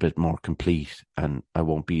feel a little bit more complete and I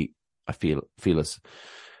won't be, I feel as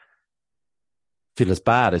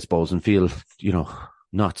bad, I suppose, and feel,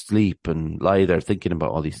 not sleep and lie there thinking about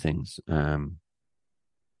all these things. And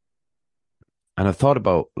I've thought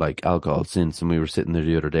about alcohol since, and we were sitting there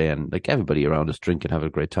the other day and everybody around us drinking, having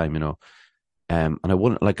a great time, and I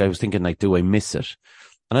wouldn't, I was thinking, do I miss it?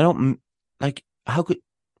 And I don't, how could,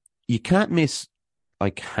 you can't miss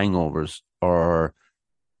hangovers or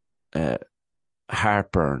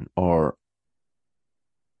heartburn or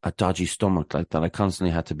a dodgy stomach like that. I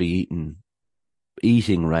constantly had to be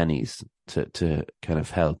eating Rennies to kind of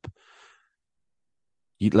help.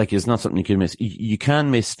 It's not something you can miss. You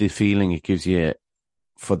can miss the feeling it gives you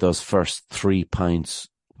for those first 3 pints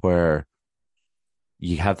where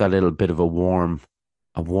you have that little bit of a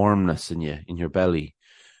warmness in your belly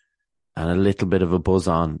and a little bit of a buzz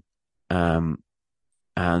on, and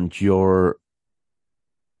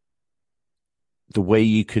the way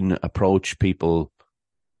you can approach people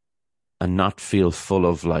and not feel full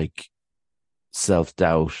of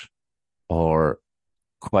self-doubt or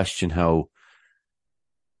question how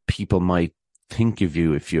people might think of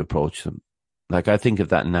you if you approach them. I think of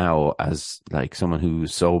that now as someone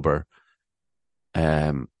who's sober,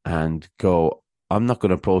 and go, I'm not going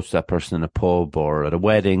to approach that person in a pub or at a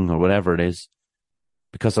wedding or whatever it is,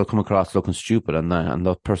 because they'll come across looking stupid, and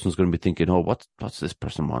that person's going to be thinking, oh, what's this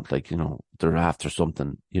person want? They're after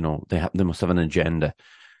something, they must have an agenda.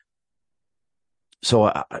 So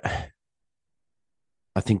I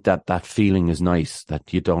think that feeling is nice,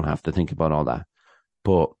 that you don't have to think about all that.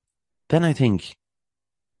 But then I think,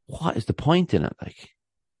 what is the point in it?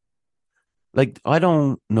 I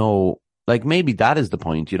don't know. Maybe that is the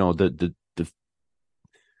point, the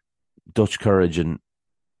Dutch courage and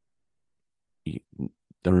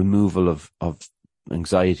the removal of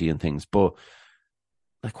anxiety and things. But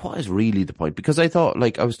what is really the point? Because I thought,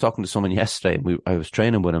 I was talking to someone yesterday and I was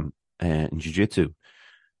training with him in jiu-jitsu,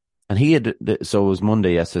 and he had, so it was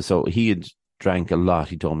Monday yesterday, so he had drank a lot,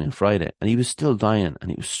 he told me, on Friday, and he was still dying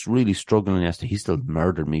and he was really struggling yesterday. He still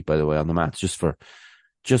murdered me, by the way, on the mats,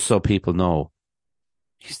 just so people know.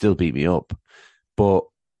 He still beat me up, but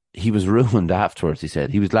he was ruined afterwards. He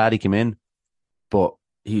said he was glad he came in, but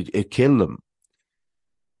it killed him.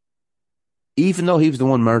 Even though he was the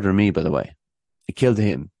one murdering me, by the way, it killed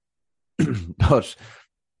him. But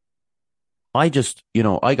I just,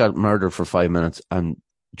 I got murdered for 5 minutes and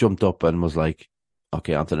jumped up and was like,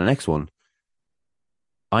 okay, on to the next one.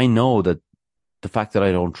 I know that the fact that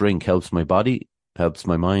I don't drink helps my body, helps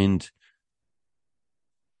my mind.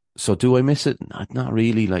 So do I miss it? Not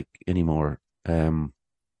really like anymore.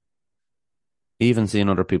 Even seeing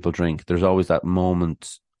other people drink, there's always that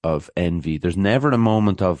moment of envy. There's never a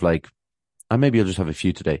moment of like, maybe I'll just have a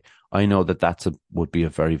few today. I know that would be a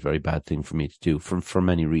very, very bad thing for me to do for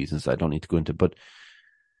many reasons I don't need to go into, but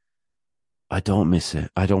I don't miss it.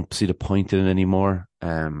 I don't see the point in it anymore.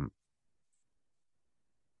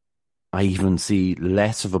 I even see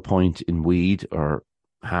less of a point in weed or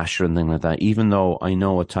hash or anything like that, even though I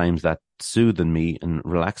know at times that soothed me and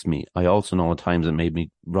relaxed me. I also know at times it made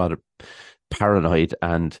me rather paranoid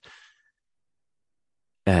and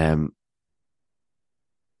um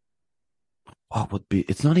what would be,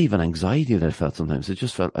 it's not even anxiety that I felt sometimes.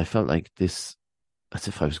 I felt like this, as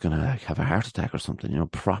if I was gonna like have a heart attack or something,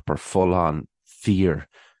 proper full on fear,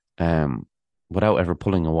 um without ever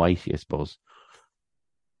pulling a whitey, I suppose.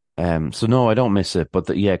 So no, I don't miss it,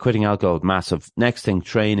 but yeah, quitting alcohol, massive. Next thing,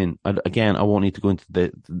 training. Again, I won't need to go into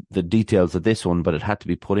the details of this one, but it had to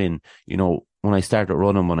be put in. When I started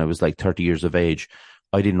running when I was like 30 years of age,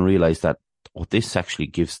 I didn't realize that this actually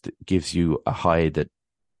gives you a high that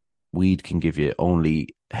weed can give you, only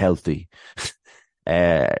healthy.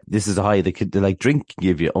 This is a high that could, like, drink can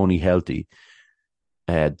give you, only healthy.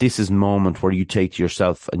 This is a moment where you take to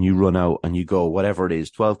yourself and you run out and you go, whatever it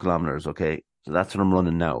is, 12 kilometers. Okay. So that's what I'm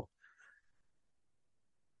running now.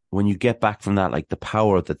 When you get back from that, like the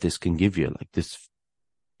power that this can give you, like this,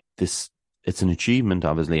 it's an achievement,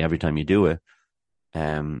 obviously, every time you do it.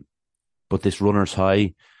 But this runner's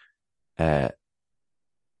high,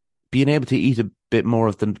 being able to eat a bit more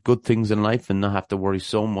of the good things in life and not have to worry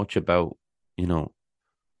so much about,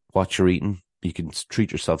 what you're eating. You can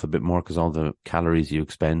treat yourself a bit more because all the calories you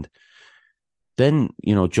expend. Then,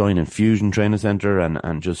 joining Fusion Training Center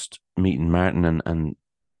and just meeting Martin and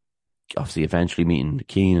obviously eventually meeting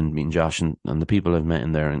Keen and meeting Josh and the people I've met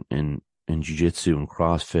in there in jiu-jitsu and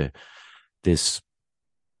CrossFit, this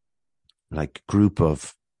like group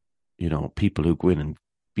of, people who go in and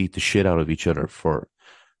beat the shit out of each other for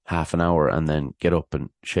half an hour and then get up and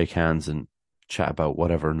shake hands and chat about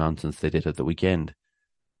whatever nonsense they did at the weekend.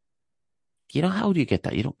 How do you get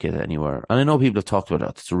that? You don't get it anywhere. And I know people have talked about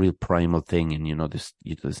that. It's a real primal thing and, this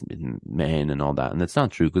men and all that. And it's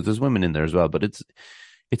not true because there's women in there as well, but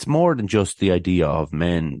it's more than just the idea of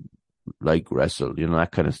men like wrestle,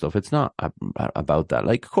 that kind of stuff. It's not about that.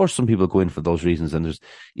 Like, of course, some people go in for those reasons and there's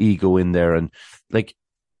ego in there. And like,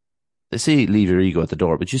 they say leave your ego at the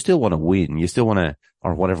door, but you still want to win. You still want to,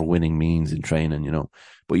 or whatever winning means in training,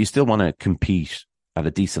 but you still want to compete at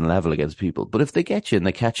a decent level against people. But if they get you and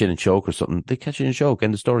they catch you in a choke or something, they catch you in a choke,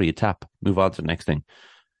 end of story, you tap, move on to the next thing.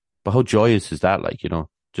 But how joyous is that? Like,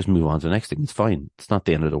 just move on to the next thing. It's fine. It's not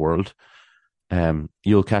the end of the world.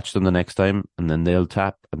 You'll catch them the next time and then they'll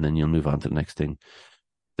tap and then you'll move on to the next thing.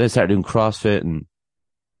 Then start doing CrossFit and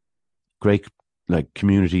great like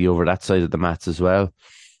community over that side of the mats as well.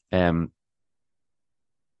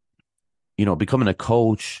 Becoming a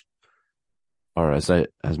coach, or as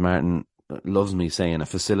Martin loves me saying, a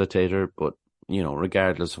facilitator, but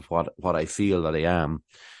regardless of what I feel that I am,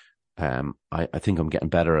 I think I'm getting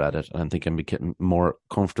better at it. I think I'm getting more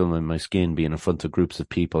comfortable in my skin being in front of groups of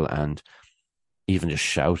people and even just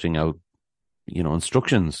shouting out,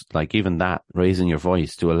 instructions, like even that, raising your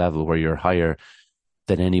voice to a level where you're higher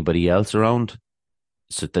than anybody else around.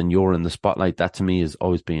 So then you're in the spotlight. That to me has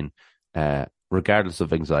always been, regardless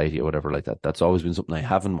of anxiety or whatever like that, that's always been something I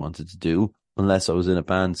haven't wanted to do unless I was in a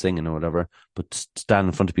band singing or whatever. But stand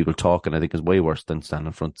in front of people talking, I think, is way worse than stand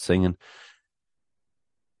in front singing.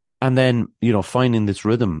 And then, finding this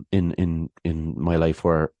rhythm in my life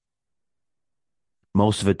where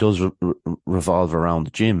most of it does revolve around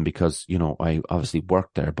the gym because, I obviously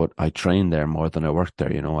work there, but I train there more than I work there.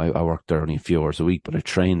 I work there only a few hours a week, but I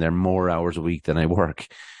train there more hours a week than I work.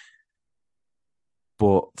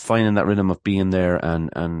 But finding that rhythm of being there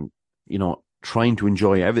and trying to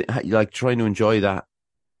enjoy trying to enjoy that,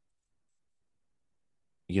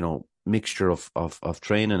 mixture of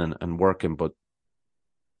training and working, but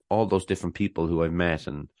all those different people who I've met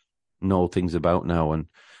and know things about now and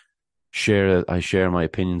I share my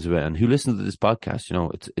opinions of it and who listen to this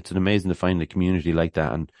podcast, it's an amazing to find a community like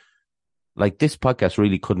that. And like this podcast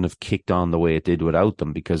really couldn't have kicked on the way it did without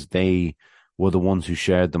them because they were the ones who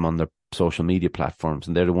shared them on their social media platforms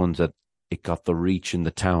and they're the ones that it got the reach in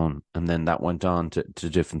the town and then that went on to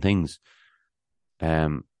different things.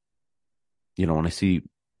 When I see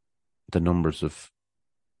the numbers of,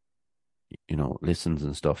 listens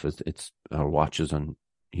and stuff, it's or watches on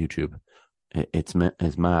YouTube. It's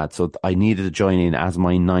mad. So I needed to join in as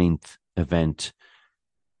my 9th event,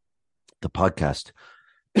 the podcast.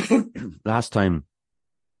 Last time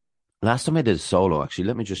I did a solo, actually.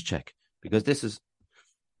 Let me just check, because this is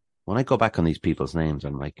when I go back on these people's names,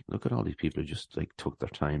 I'm like, look at all these people who just like took their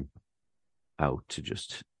time out to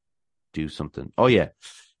just do something. Oh yeah,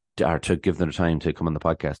 or to give them the time to come on the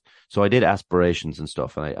podcast. So I did aspirations and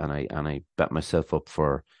stuff, and I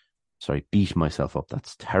beat myself up.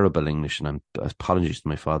 That's terrible English, and apologies to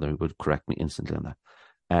my father, who would correct me instantly on that.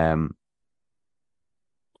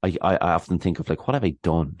 I often think of like, what have I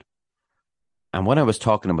done? And when I was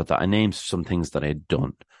talking about that, I named some things that I had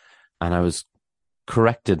done, and I was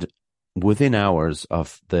corrected within hours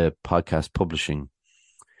of the podcast publishing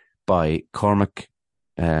by Cormac,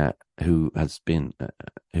 who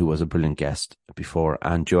was a brilliant guest before,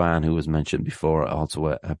 and Joanne, who was mentioned before,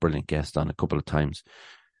 also a brilliant guest on a couple of times,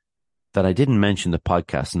 that I didn't mention the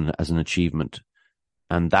podcast as an achievement.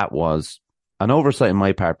 And that was an oversight on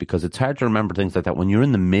my part, because it's hard to remember things like that when you're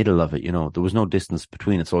in the middle of it. There was no distance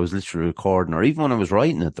between it. So I was literally recording, or even when I was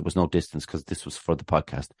writing it, there was no distance, because this was for the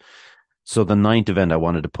podcast. So the 9th event I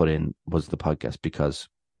wanted to put in was the podcast, because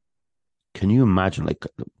can you imagine,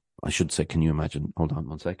 can you imagine? Hold on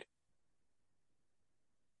one sec.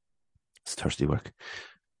 It's thirsty work.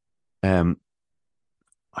 I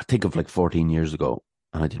think of like 14 years ago,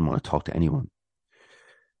 and I didn't want to talk to anyone.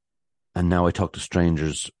 And now I talk to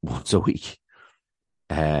strangers once a week.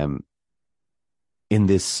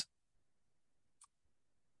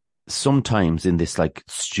 Sometimes in this like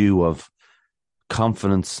stew of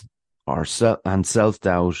confidence and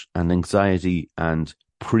self-doubt and anxiety and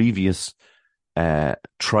previous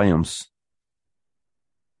triumphs,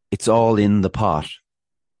 it's all in the pot.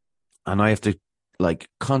 And I have to like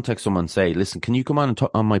contact someone and say, listen, can you come on and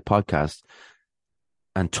talk on my podcast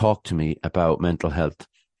and talk to me about mental health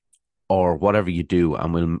or whatever you do,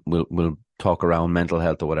 and we'll talk around mental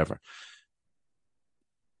health or whatever.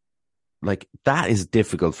 Like, that is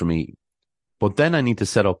difficult for me. But then I need to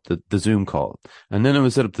set up the Zoom call. And then I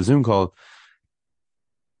will set up the Zoom call.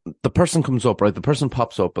 The person comes up, right? The person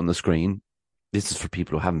pops up on the screen. This is for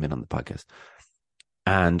people who haven't been on the podcast.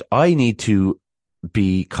 And I need to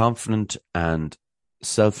be confident and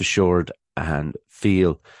self-assured and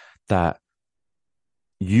feel that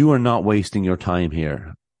you are not wasting your time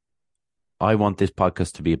here. I want this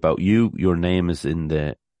podcast to be about you. Your name is in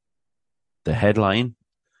the headline.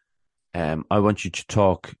 I want you to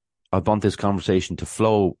talk. I want this conversation to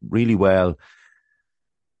flow really well.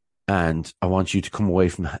 And I want you to come away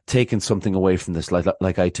from taking something away from this,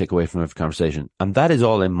 like I take away from every conversation. And that is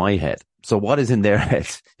all in my head. So what is in their head,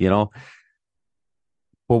 But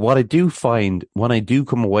what I do find when I do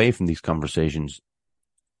come away from these conversations,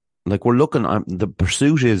 like we're looking at the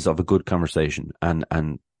pursuit is of a good conversation, and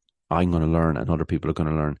I'm going to learn and other people are going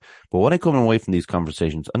to learn. But when I come away from these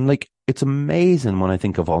conversations, and like, it's amazing when I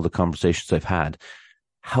think of all the conversations I've had,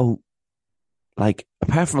 how, like,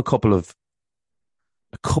 apart from a couple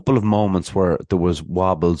of moments where there was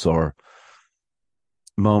wobbles or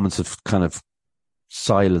moments of kind of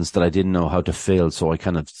silence that I didn't know how to fill, so I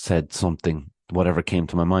kind of said something, whatever came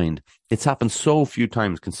to my mind. It's happened so few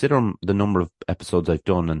times, considering the number of episodes I've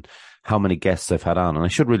done and how many guests I've had on. And I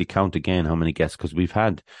should really count again how many guests, because we've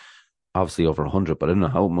had obviously over 100, but I don't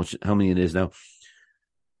know how many it is now.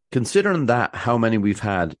 Considering that, how many we've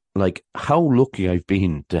had, like, how lucky I've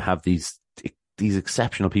been to have these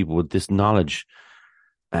exceptional people with this knowledge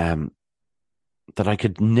that I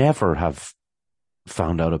could never have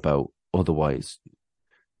found out about otherwise.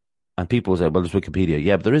 And people say, well, there's Wikipedia.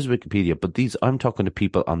 Yeah, but there is Wikipedia. But I'm talking to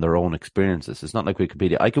people on their own experiences. It's not like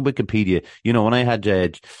Wikipedia. I could Wikipedia, when I had,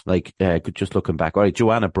 just looking back, all right,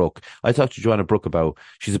 Joanna Brook. I talked to Joanna Brook about,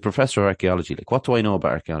 she's a professor of archaeology. Like, what do I know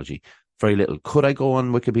about archaeology? Very little. Could I go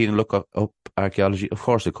on Wikipedia and look up archaeology? Of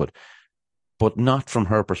course I could. But not from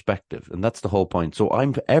her perspective. And that's the whole point. So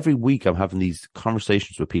every week I'm having these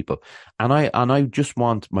conversations with people. And I just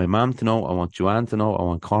want my mom to know. I want Joanne to know. I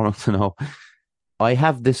want Cormac to know. I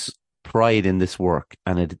have this pride in this work,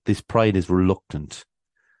 and this pride is reluctant,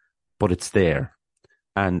 but it's there.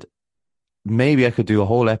 And maybe I could do a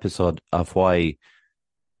whole episode of why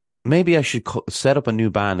maybe I should set up a new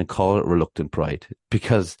band and call it Reluctant Pride,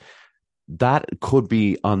 because that could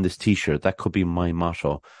be on this t-shirt. That could be my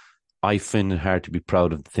motto. I find it hard to be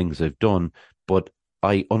proud of the things I've done, but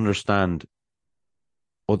I understand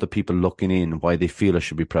other people looking in, why they feel I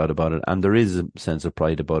should be proud about it. And there is a sense of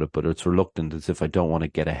pride about it, but it's reluctant, as if I don't want to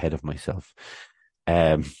get ahead of myself.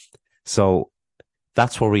 So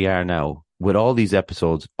that's where we are now with all these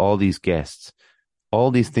episodes, all these guests.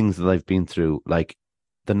 all these things that I've been through, like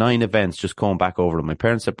the 9 events, just going back over them, my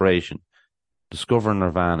parents' separation, discovering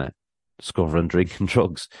Nirvana, discovering drinking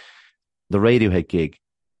drugs, the Radiohead gig,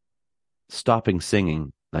 stopping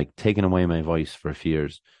singing, like taking away my voice for a few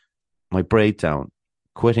years, my breakdown,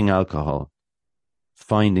 quitting alcohol,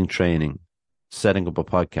 finding training, setting up a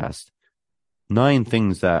podcast. 9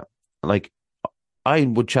 things that, like, I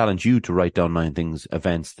would challenge you to write down 9 things,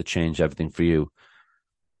 events that changed everything for you.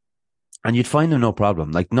 And you'd find them no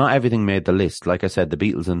problem. Like, not everything made the list. Like I said, the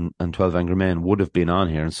Beatles and 12 Angry Men would have been on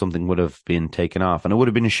here and something would have been taken off. And it would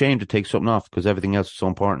have been a shame to take something off because everything else was so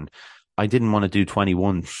important. I didn't want to do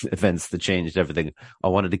 21 events that changed everything. I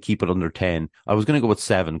wanted to keep it under 10. I was going to go with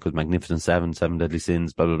 7 because Magnificent Seven, 7 Deadly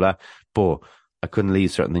Sins, blah, blah, blah. But I couldn't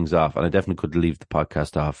leave certain things off. And I definitely couldn't leave the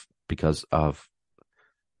podcast off because of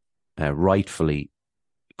rightfully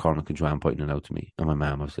Cormac and Joanne pointing it out to me and my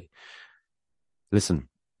mum, obviously. Listen,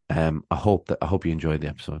 I hope you enjoyed the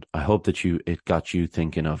episode. I hope that it got you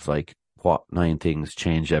thinking of like what 9 things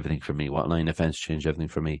changed everything for me, what 9 events changed everything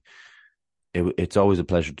for me. It's always a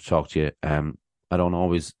pleasure to talk to you. I don't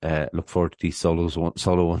always look forward to these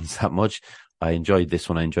solo ones that much. I enjoyed this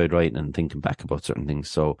one. I enjoyed writing and thinking back about certain things.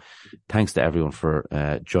 So thanks to everyone for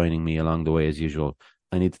joining me along the way as usual.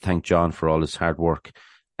 I need to thank John for all his hard work.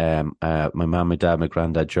 My mum, my dad, my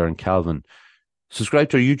granddad, Jaron Calvin. Subscribe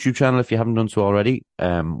to our YouTube channel if you haven't done so already.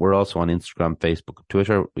 We're also on Instagram, Facebook,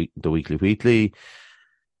 Twitter, The Weekly Wheatley,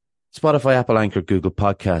 Spotify, Apple Anchor, Google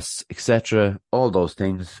Podcasts, etc. All those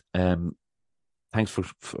things. Thanks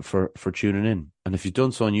for tuning in. And if you've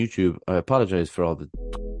done so on YouTube, I apologize for all the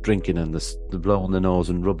drinking and the blowing the nose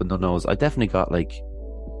and rubbing the nose. I definitely got like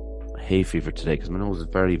hay fever today because my nose is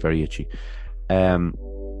very, very itchy.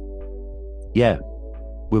 Yeah,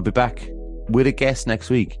 we'll be back with a guest next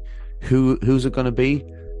week. Who's it going to be?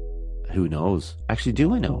 Who knows? Actually,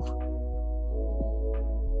 do I know?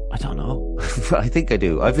 I don't know. I think I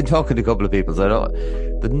do. I've been talking to a couple of people, so I don't.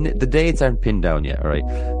 The dates aren't pinned down yet. All right.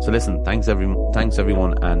 So listen, thanks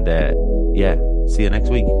everyone, and yeah, see you next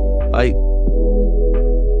week. Bye.